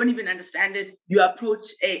if you don't even understand it, you approach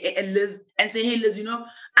a Liz and say, hey, Liz,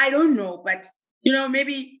 I don't know, but,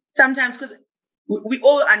 maybe sometimes, because we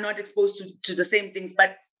all are not exposed to the same things,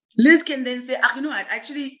 but Liz can then say, I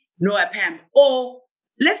actually know a Pam, or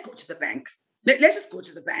let's go to the bank. Let's just go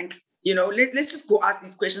to the bank. Let's just go ask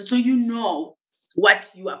these questions so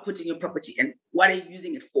what you are putting your property in, what are you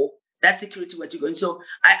using it for? That's security, what you're going. So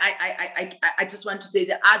I just want to say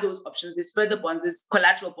there are those options. There's further bonds, there's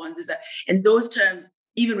collateral bonds, and those terms,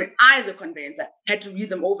 even when I as a conveyancer had to read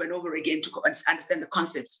them over and over again to understand the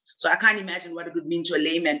concepts. So I can't imagine what it would mean to a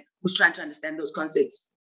layman who's trying to understand those concepts.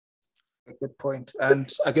 Good point.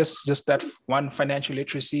 And I guess just that one, financial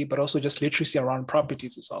literacy, but also just literacy around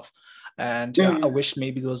properties itself. And I wish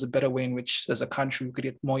maybe there was a better way in which, as a country, we could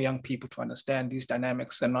get more young people to understand these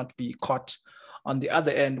dynamics and not be caught on the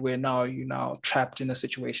other end where now you're trapped in a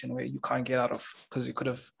situation where you can't get out of, because you could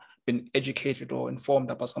have been educated or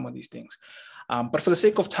informed about some of these things. But for the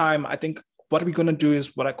sake of time, I think what we're going to do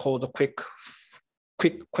is what I call the quick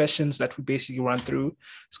questions that we basically run through.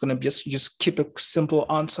 It's going to be just keep a simple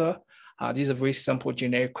answer. These are very simple,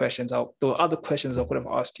 generic questions. There are other questions I could have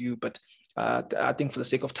asked you, but I think for the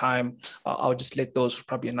sake of time, I'll just let those for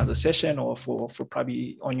probably another session, or for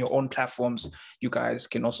probably on your own platforms, you guys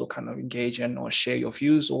can also kind of engage in or share your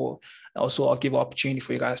views, or also I'll give an opportunity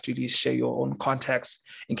for you guys to at least share your own contacts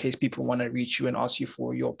in case people want to reach you and ask you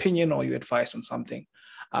for your opinion or your advice on something.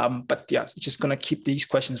 But yeah, just going to keep these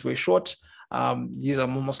questions very short. These are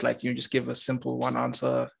almost like you just give a simple one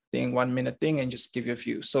answer thing, 1 minute thing, and just give your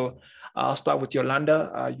view. So I'll start with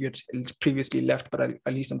Yolanda. You had previously left, but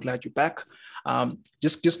at least I'm glad you're back.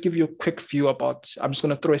 Just give you a quick view about, I'm just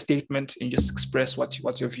going to throw a statement and just express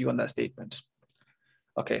what's your view on that statement.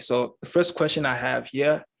 Okay, so the first question I have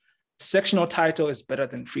here, sectional title is better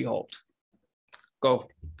than freehold. Go.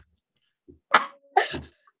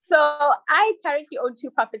 So I currently own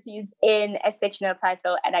 2 properties in a sectional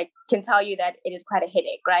title, and I can tell you that it is quite a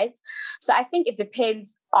headache, right? So I think it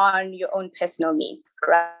depends on your own personal needs,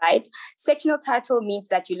 right? Sectional title means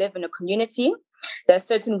that you live in a community. There are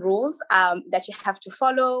certain rules that you have to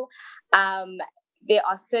follow. There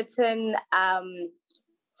are certain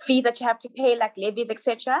fees that you have to pay, like levies,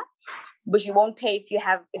 etc., which you won't pay if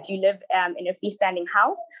you live in a freestanding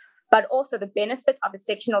house. But also the benefits of a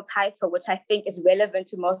sectional title, which I think is relevant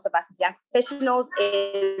to most of us as young professionals,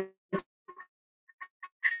 is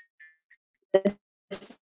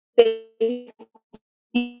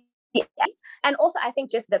and also I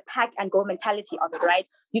think just the pack and go mentality of it, right?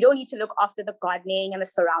 You don't need to look after the gardening and the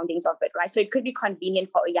surroundings of it, right? So it could be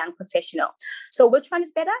convenient for a young professional. So which one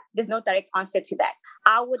is better? There's no direct answer to that.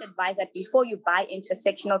 I would advise that before you buy into a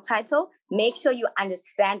sectional title, make sure you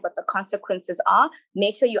understand what the consequences are.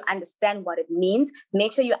 Make sure you understand what it means.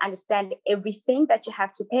 Make sure you understand everything that you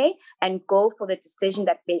have to pay, and go for the decision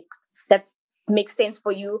that makes sense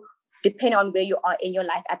for you, depending on where you are in your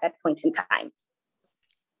life at that point in time.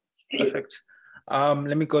 Perfect.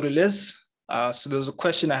 Let me go to Liz. So there was a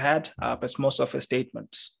question I had, but it's most of a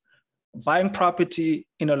statement. Buying property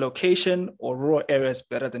in a location or rural area is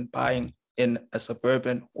better than buying in a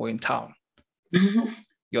suburban or in town.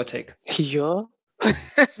 Your take.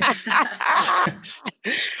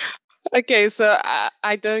 Okay, so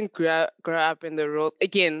I don't grow up in the rural.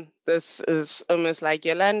 Again, this is almost like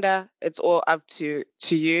Yolanda. It's all up to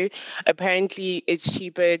you. Apparently, it's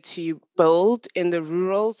cheaper to build in the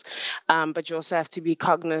rurals, but you also have to be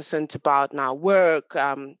cognizant about now work.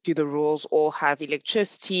 Do the rurals all have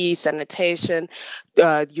electricity, sanitation,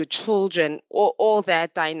 your children, all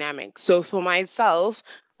that dynamic. So for myself,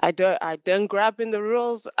 I don't grow up in the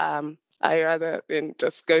rurals. I rather than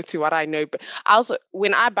just go to what I know. But also,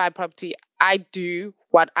 when I buy property, I do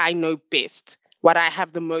what I know best, what I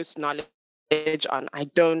have the most knowledge on. I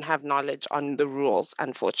don't have knowledge on the rules,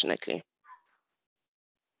 unfortunately.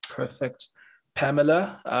 Perfect.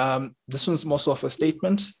 Pamela, this one's most of a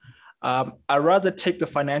statement. I'd rather take the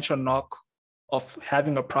financial knock of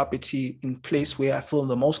having a property in place where I feel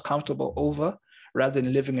the most comfortable over, rather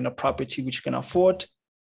than living in a property which you can afford,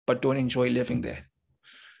 but don't enjoy living there.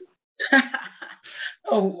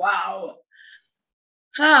 Oh, wow.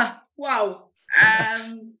 Wow. I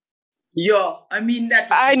mean,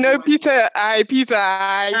 that's... I know, Peter. Peter.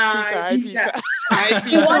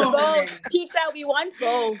 We want both. Peter, we want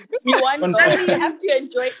both. We want both. You have to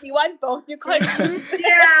enjoy it. We want both. You can't choose.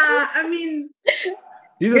 Yeah, I mean...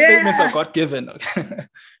 These are statements I got given.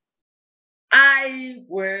 I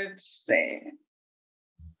would say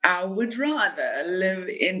I would rather live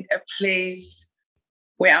in a place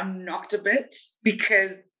where I'm knocked a bit,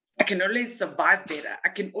 because I can always survive better. I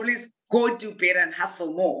can always go do better and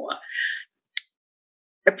hustle more.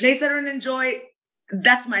 A place I don't enjoy,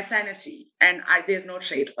 that's my sanity. And there's no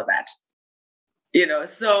trade for that.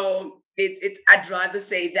 So I'd rather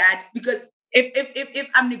say that, because if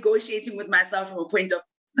I'm negotiating with myself from a point of,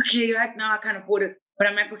 okay, right now I can't afford it, but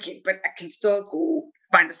I'm like, okay, but I can still go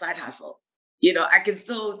find a side hustle. I can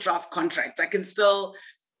still draft contracts. I can still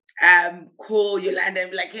call Yolanda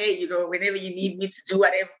and be like, hey, whenever you need me to do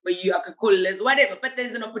whatever for you, I could call Liz, whatever. But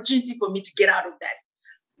there's an opportunity for me to get out of that.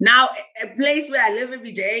 Now, a place where I live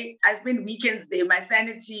every day, I spend weekends there. My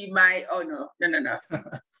sanity, no.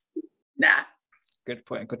 Nah. Good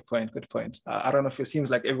point. I don't know if it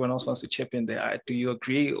seems like everyone else wants to chip in there. Do you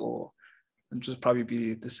agree, or just probably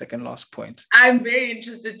be the second last point? I'm very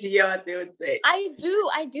interested to hear what they would say. I do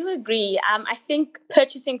agree. I think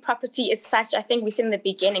purchasing property is we said in the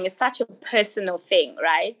beginning, is such a personal thing,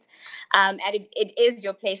 right? And it is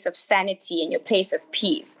your place of sanity and your place of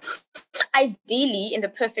peace. ideally, in the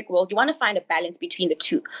perfect world, you want to find a balance between the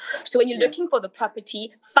two. So when you're looking for the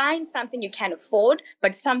property, find something you can afford,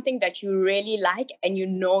 but something that you really like and you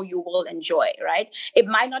know you will enjoy, right? It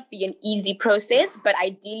might not be an easy process, but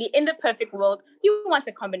ideally, in the perfect world, you want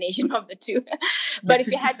a combination of the two. But if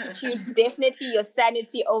you had to choose, definitely your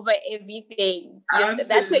sanity over everything.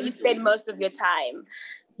 That's where you spend most of your time.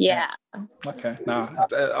 Yeah. Okay. Now,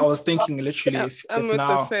 I was thinking literally, if with now,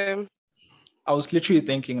 the same. I was literally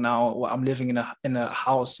thinking now, well, I'm living in a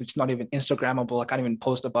house which is not even Instagrammable. I can't even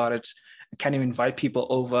post about it. I can't even invite people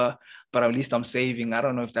over, but at least I'm saving. I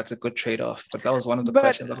don't know if that's a good trade-off, but that was one of the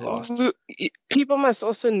questions I've asked. People must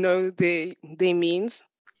also know their means.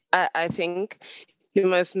 I think you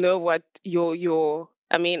must know what your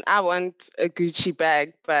I mean, I want a Gucci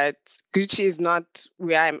bag, but Gucci is not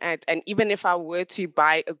where I'm at. And even if I were to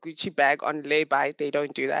buy a Gucci bag on lay-by, they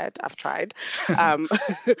don't do that. I've tried.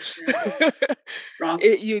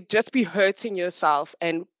 You'd just be hurting yourself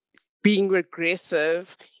and being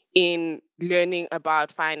regressive in learning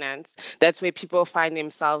about finance. That's where people find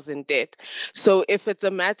themselves in debt. So if it's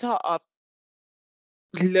a matter of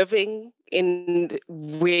living in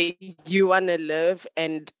where you want to live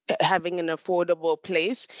and having an affordable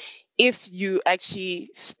place, if you actually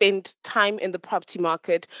spend time in the property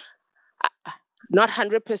market, not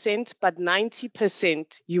 100%, but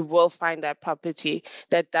 90%, you will find that property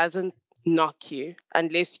that doesn't knock you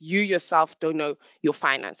unless you yourself don't know your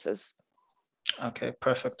finances. Okay,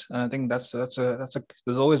 perfect. And I think that's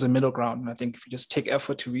there's always a middle ground. And I think if you just take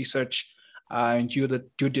effort to research and do the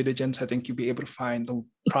due diligence, I think you'll be able to find the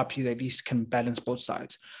property that at least can balance both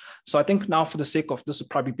sides. So I think now, for the sake of this, will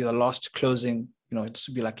probably be the last closing. This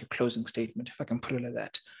would be like your closing statement, if I can put it like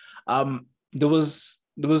that. There was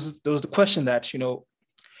the question that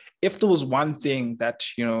if there was one thing that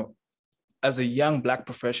as a young Black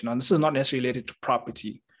professional, and this is not necessarily related to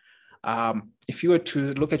property, if you were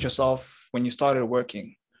to look at yourself when you started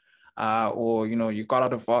working, or you got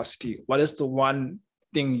out of varsity, what is the one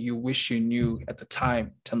thing you wish you knew at the time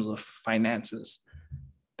in terms of finances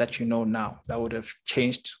that you know now that would have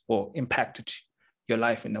changed or impacted your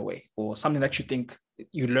life in a way, or something that you think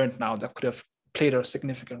you learned now that could have played a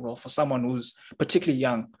significant role for someone who's particularly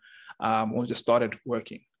young, or just started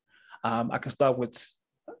working? I can start with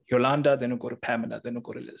Yolanda, then we'll go to Pamela, then we'll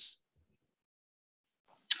go to Liz.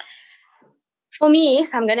 For me,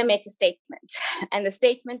 so I'm going to make a statement. And the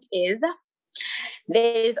statement is,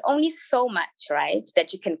 there's only so much, right,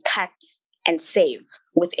 that you can cut and save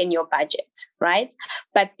within your budget, right?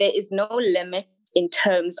 But there is no limit in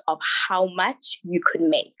terms of how much you could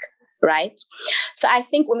make, right? So I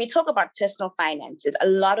think when we talk about personal finances, a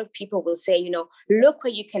lot of people will say, look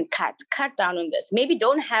where you can cut down on this. Maybe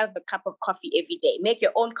don't have a cup of coffee every day. Make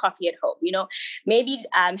your own coffee at home, maybe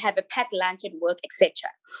have a packed lunch at work, etc.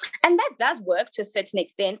 And that does work to a certain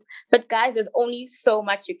extent. But guys, there's only so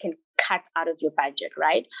much you can cut out of your budget,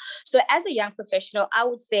 right? So as a young professional, I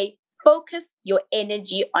would say, focus your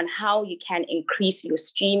energy on how you can increase your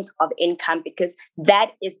streams of income, because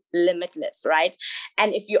that is limitless, right?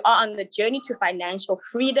 And if you are on the journey to financial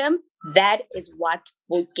freedom, that is what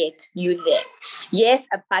will get you there. Yes,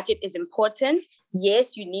 a budget is important.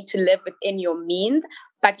 Yes, you need to live within your means,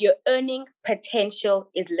 but your earning potential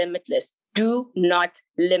is limitless. Do not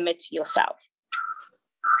limit yourself.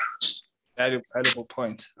 Valuable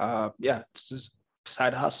point. It's just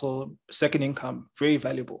side hustle, second income, very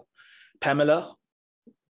valuable. Pamela,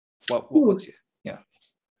 what's your,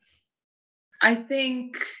 I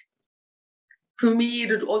think for me,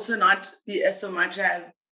 it would also not be as so much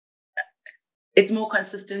as it's more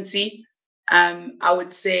consistency. I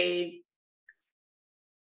would say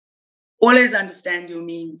always understand your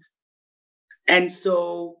means. And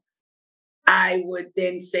so I would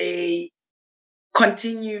then say,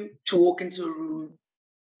 continue to walk into a room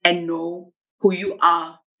and know who you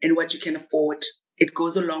are and what you can afford. It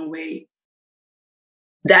goes a long way.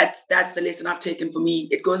 That's the lesson I've taken for me.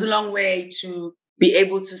 It goes a long way to be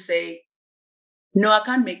able to say, no, I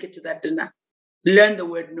can't make it to that dinner. Learn the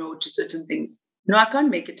word no to certain things. No, I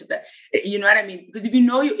can't make it to that. You know what I mean? Because if you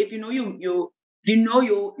know your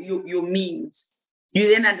means, you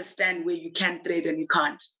then understand where you can trade and you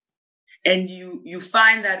can't. And you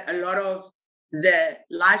find that a lot of the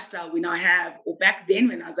lifestyle we now have, or back then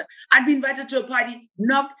when I'd be invited to a party,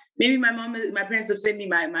 maybe my parents have sent me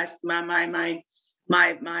my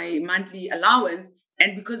monthly allowance,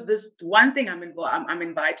 and because this one thing I'm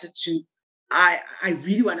invited to, I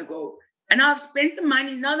really want to go, and I've spent the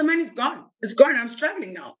money. Now the money's gone. It's gone. I'm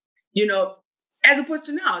struggling now. As opposed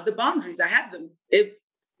to now, the boundaries, I have them.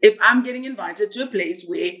 If I'm getting invited to a place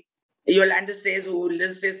where Yolanda says, or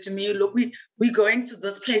Liz says to me, look, we're going to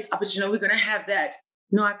this place, but we're going to have that.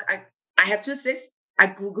 No, I have to assess. I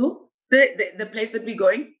Google the place that we're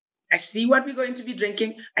going. I see what we're going to be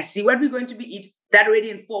drinking. I see what we're going to be eating. That already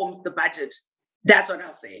informs the budget. That's what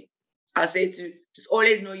I'll say. I'll say to just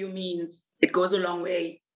always know your means. It goes a long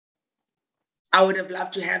way. I would have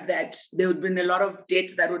loved to have that. There would have been a lot of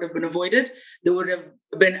debt that would have been avoided. There would have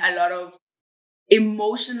been a lot of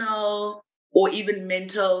emotional or even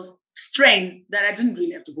mental strain that I didn't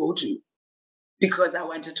really have to go to because I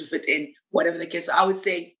wanted to fit in, whatever the case. So I would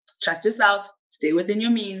say, trust yourself, stay within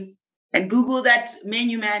your means, and Google that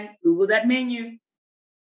menu, man. Google that menu.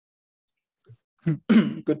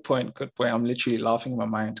 Good point. I'm literally laughing in my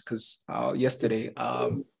mind because yesterday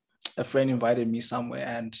a friend invited me somewhere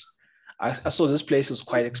and I saw this place was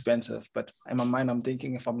quite expensive, but in my mind I'm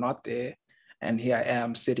thinking if I'm not there and here I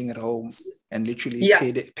am sitting at home and literally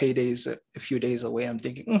payday's a few days away, I'm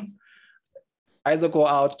thinking either go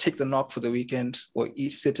out, take the knock for the weekend, or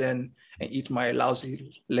sit in and eat my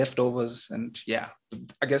lousy leftovers. And yeah,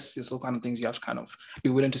 I guess it's all kind of things you have to kind of be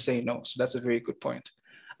willing to say no. So that's a very good point.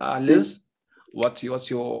 Liz, what's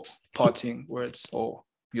your parting words or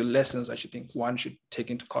your lessons that you think one should take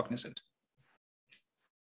into cognizance?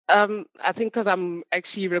 I think because I'm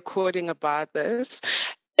actually recording about this,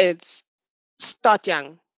 it's start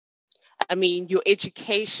young. I mean, your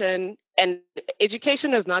education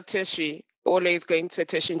is not tertiary, always going to a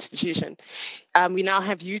tertiary institution. We now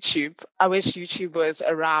have YouTube. I wish YouTube was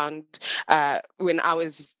around when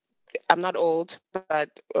I'm not old, but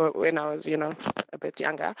when I was, a bit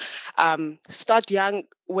younger. Start young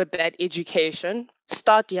with that education.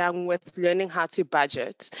 Start young with learning how to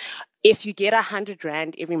budget. If you get 100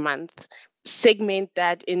 Rand every month, segment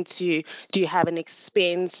that into, do you have an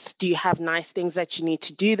expense? Do you have nice things that you need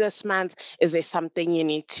to do this month? Is there something you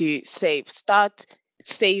need to save? Start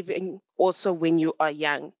saving also when you are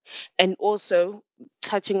young. And also,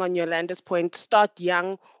 touching on Yolanda's point, start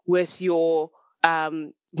young with your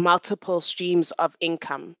multiple streams of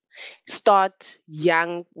income. Start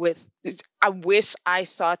young with, I wish I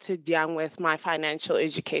started young with my financial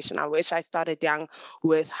education. I wish I started young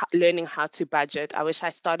with learning how to budget. I wish I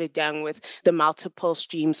started young with the multiple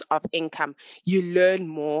streams of income. You learn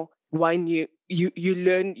more when you're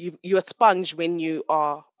a sponge when you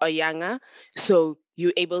are younger. So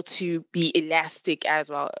you're able to be elastic as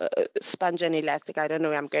well. Sponge and elastic. I don't know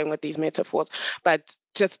where I'm going with these metaphors, but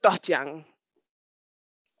just start young.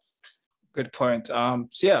 Good point. So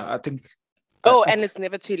yeah, I think. And it's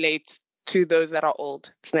never too late to those that are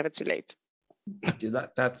old. It's never too late.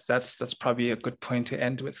 That's probably a good point to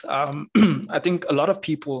end with. I think a lot of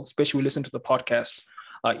people, especially who listen to the podcast,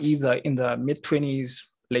 are either in the mid-20s,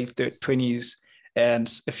 late 20s,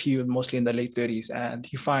 and a few mostly in the late 30s. And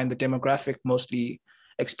you find the demographic mostly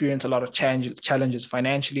experience a lot of challenges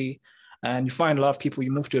financially. And you find a lot of people,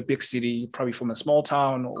 you move to a big city, probably from a small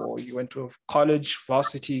town, or you went to a college,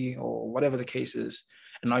 varsity, or whatever the case is.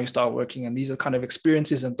 And now you start working. And these are kind of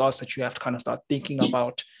experiences and thoughts that you have to kind of start thinking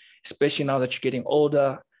about, especially now that you're getting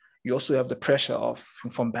older. You also have the pressure of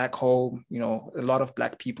from back home. A lot of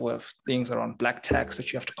Black people have things around Black tax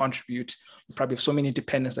that you have to contribute. You probably have so many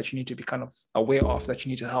dependents that you need to be kind of aware of, that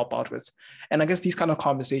you need to help out with. And I guess these kind of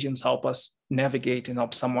conversations help us navigate and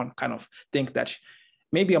help someone kind of think that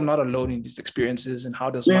maybe I'm not alone in these experiences, and how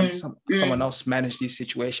does someone else manage these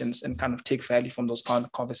situations and kind of take value from those kind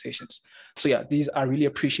of conversations. So yeah, I really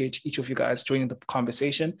appreciate each of you guys joining the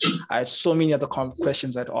conversation. I had so many other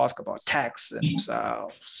questions I'd ask about tax and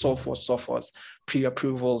so forth,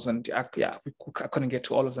 pre-approvals, and I couldn't get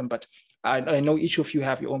to all of them, but I know each of you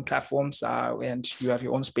have your own platforms and you have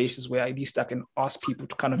your own spaces where at least I can ask people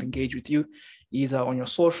to kind of engage with you, either on your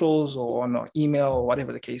socials or on our email or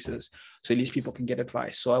whatever the case is. So at least people can get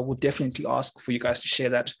advice. So I would definitely ask for you guys to share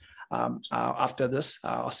that after this.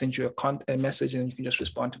 I'll send you a message and you can just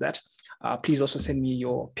respond to that. Please also send me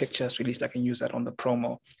your pictures, so at least I can use that on the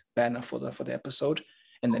promo banner for the episode.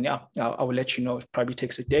 And then, I will let you know. It probably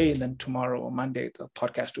takes a day, and then tomorrow or Monday, the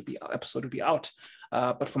episode will be out.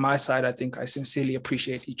 But from my side, I think I sincerely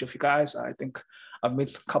appreciate each of you guys. I think I've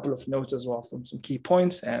made a couple of notes as well from some key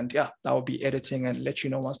points, and I will be editing and let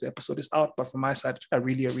you know once the episode is out. But from my side, I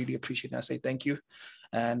really, really appreciate it. And I say thank you.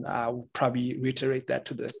 And I will probably reiterate that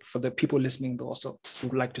for the people listening, but also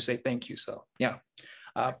would like to say thank you. So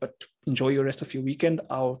but enjoy your rest of your weekend.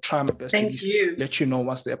 I'll try my best to let you know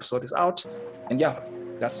once the episode is out. And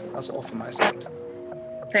that's all from my side.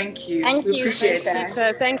 Thank you. Thank you. Appreciate it. Thanks,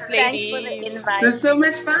 ladies. Thanks for the invite. It was so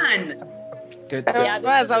much fun. Good.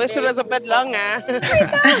 I wish it was a bit longer.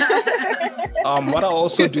 What I'll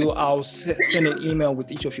also do, I'll send an email with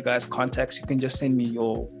each of you guys' contacts. You can just send me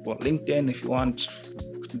your LinkedIn if you want,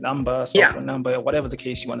 number, cell phone number, whatever the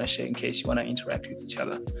case you want to share in case you want to interact with each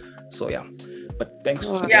other. So yeah, but thanks.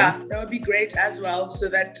 Yeah, that would be great as well. So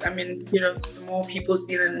that, the more people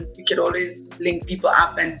see them, you can always link people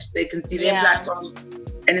up and they can see their platforms.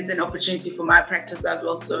 And it's an opportunity for my practice as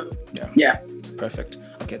well. So yeah. Perfect.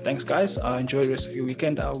 Okay, thanks guys. Enjoy the rest of your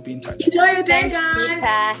weekend. I'll be in touch. Enjoy your day,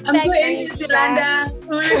 guys. I'm so anxious, Yolanda. I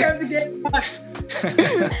want to have to get back.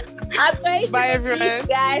 Bye, everyone.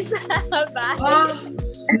 Guys. Bye. Oh,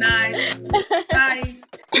 nice. Bye.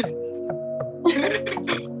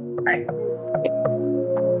 Bye.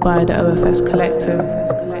 By the OFS Collective.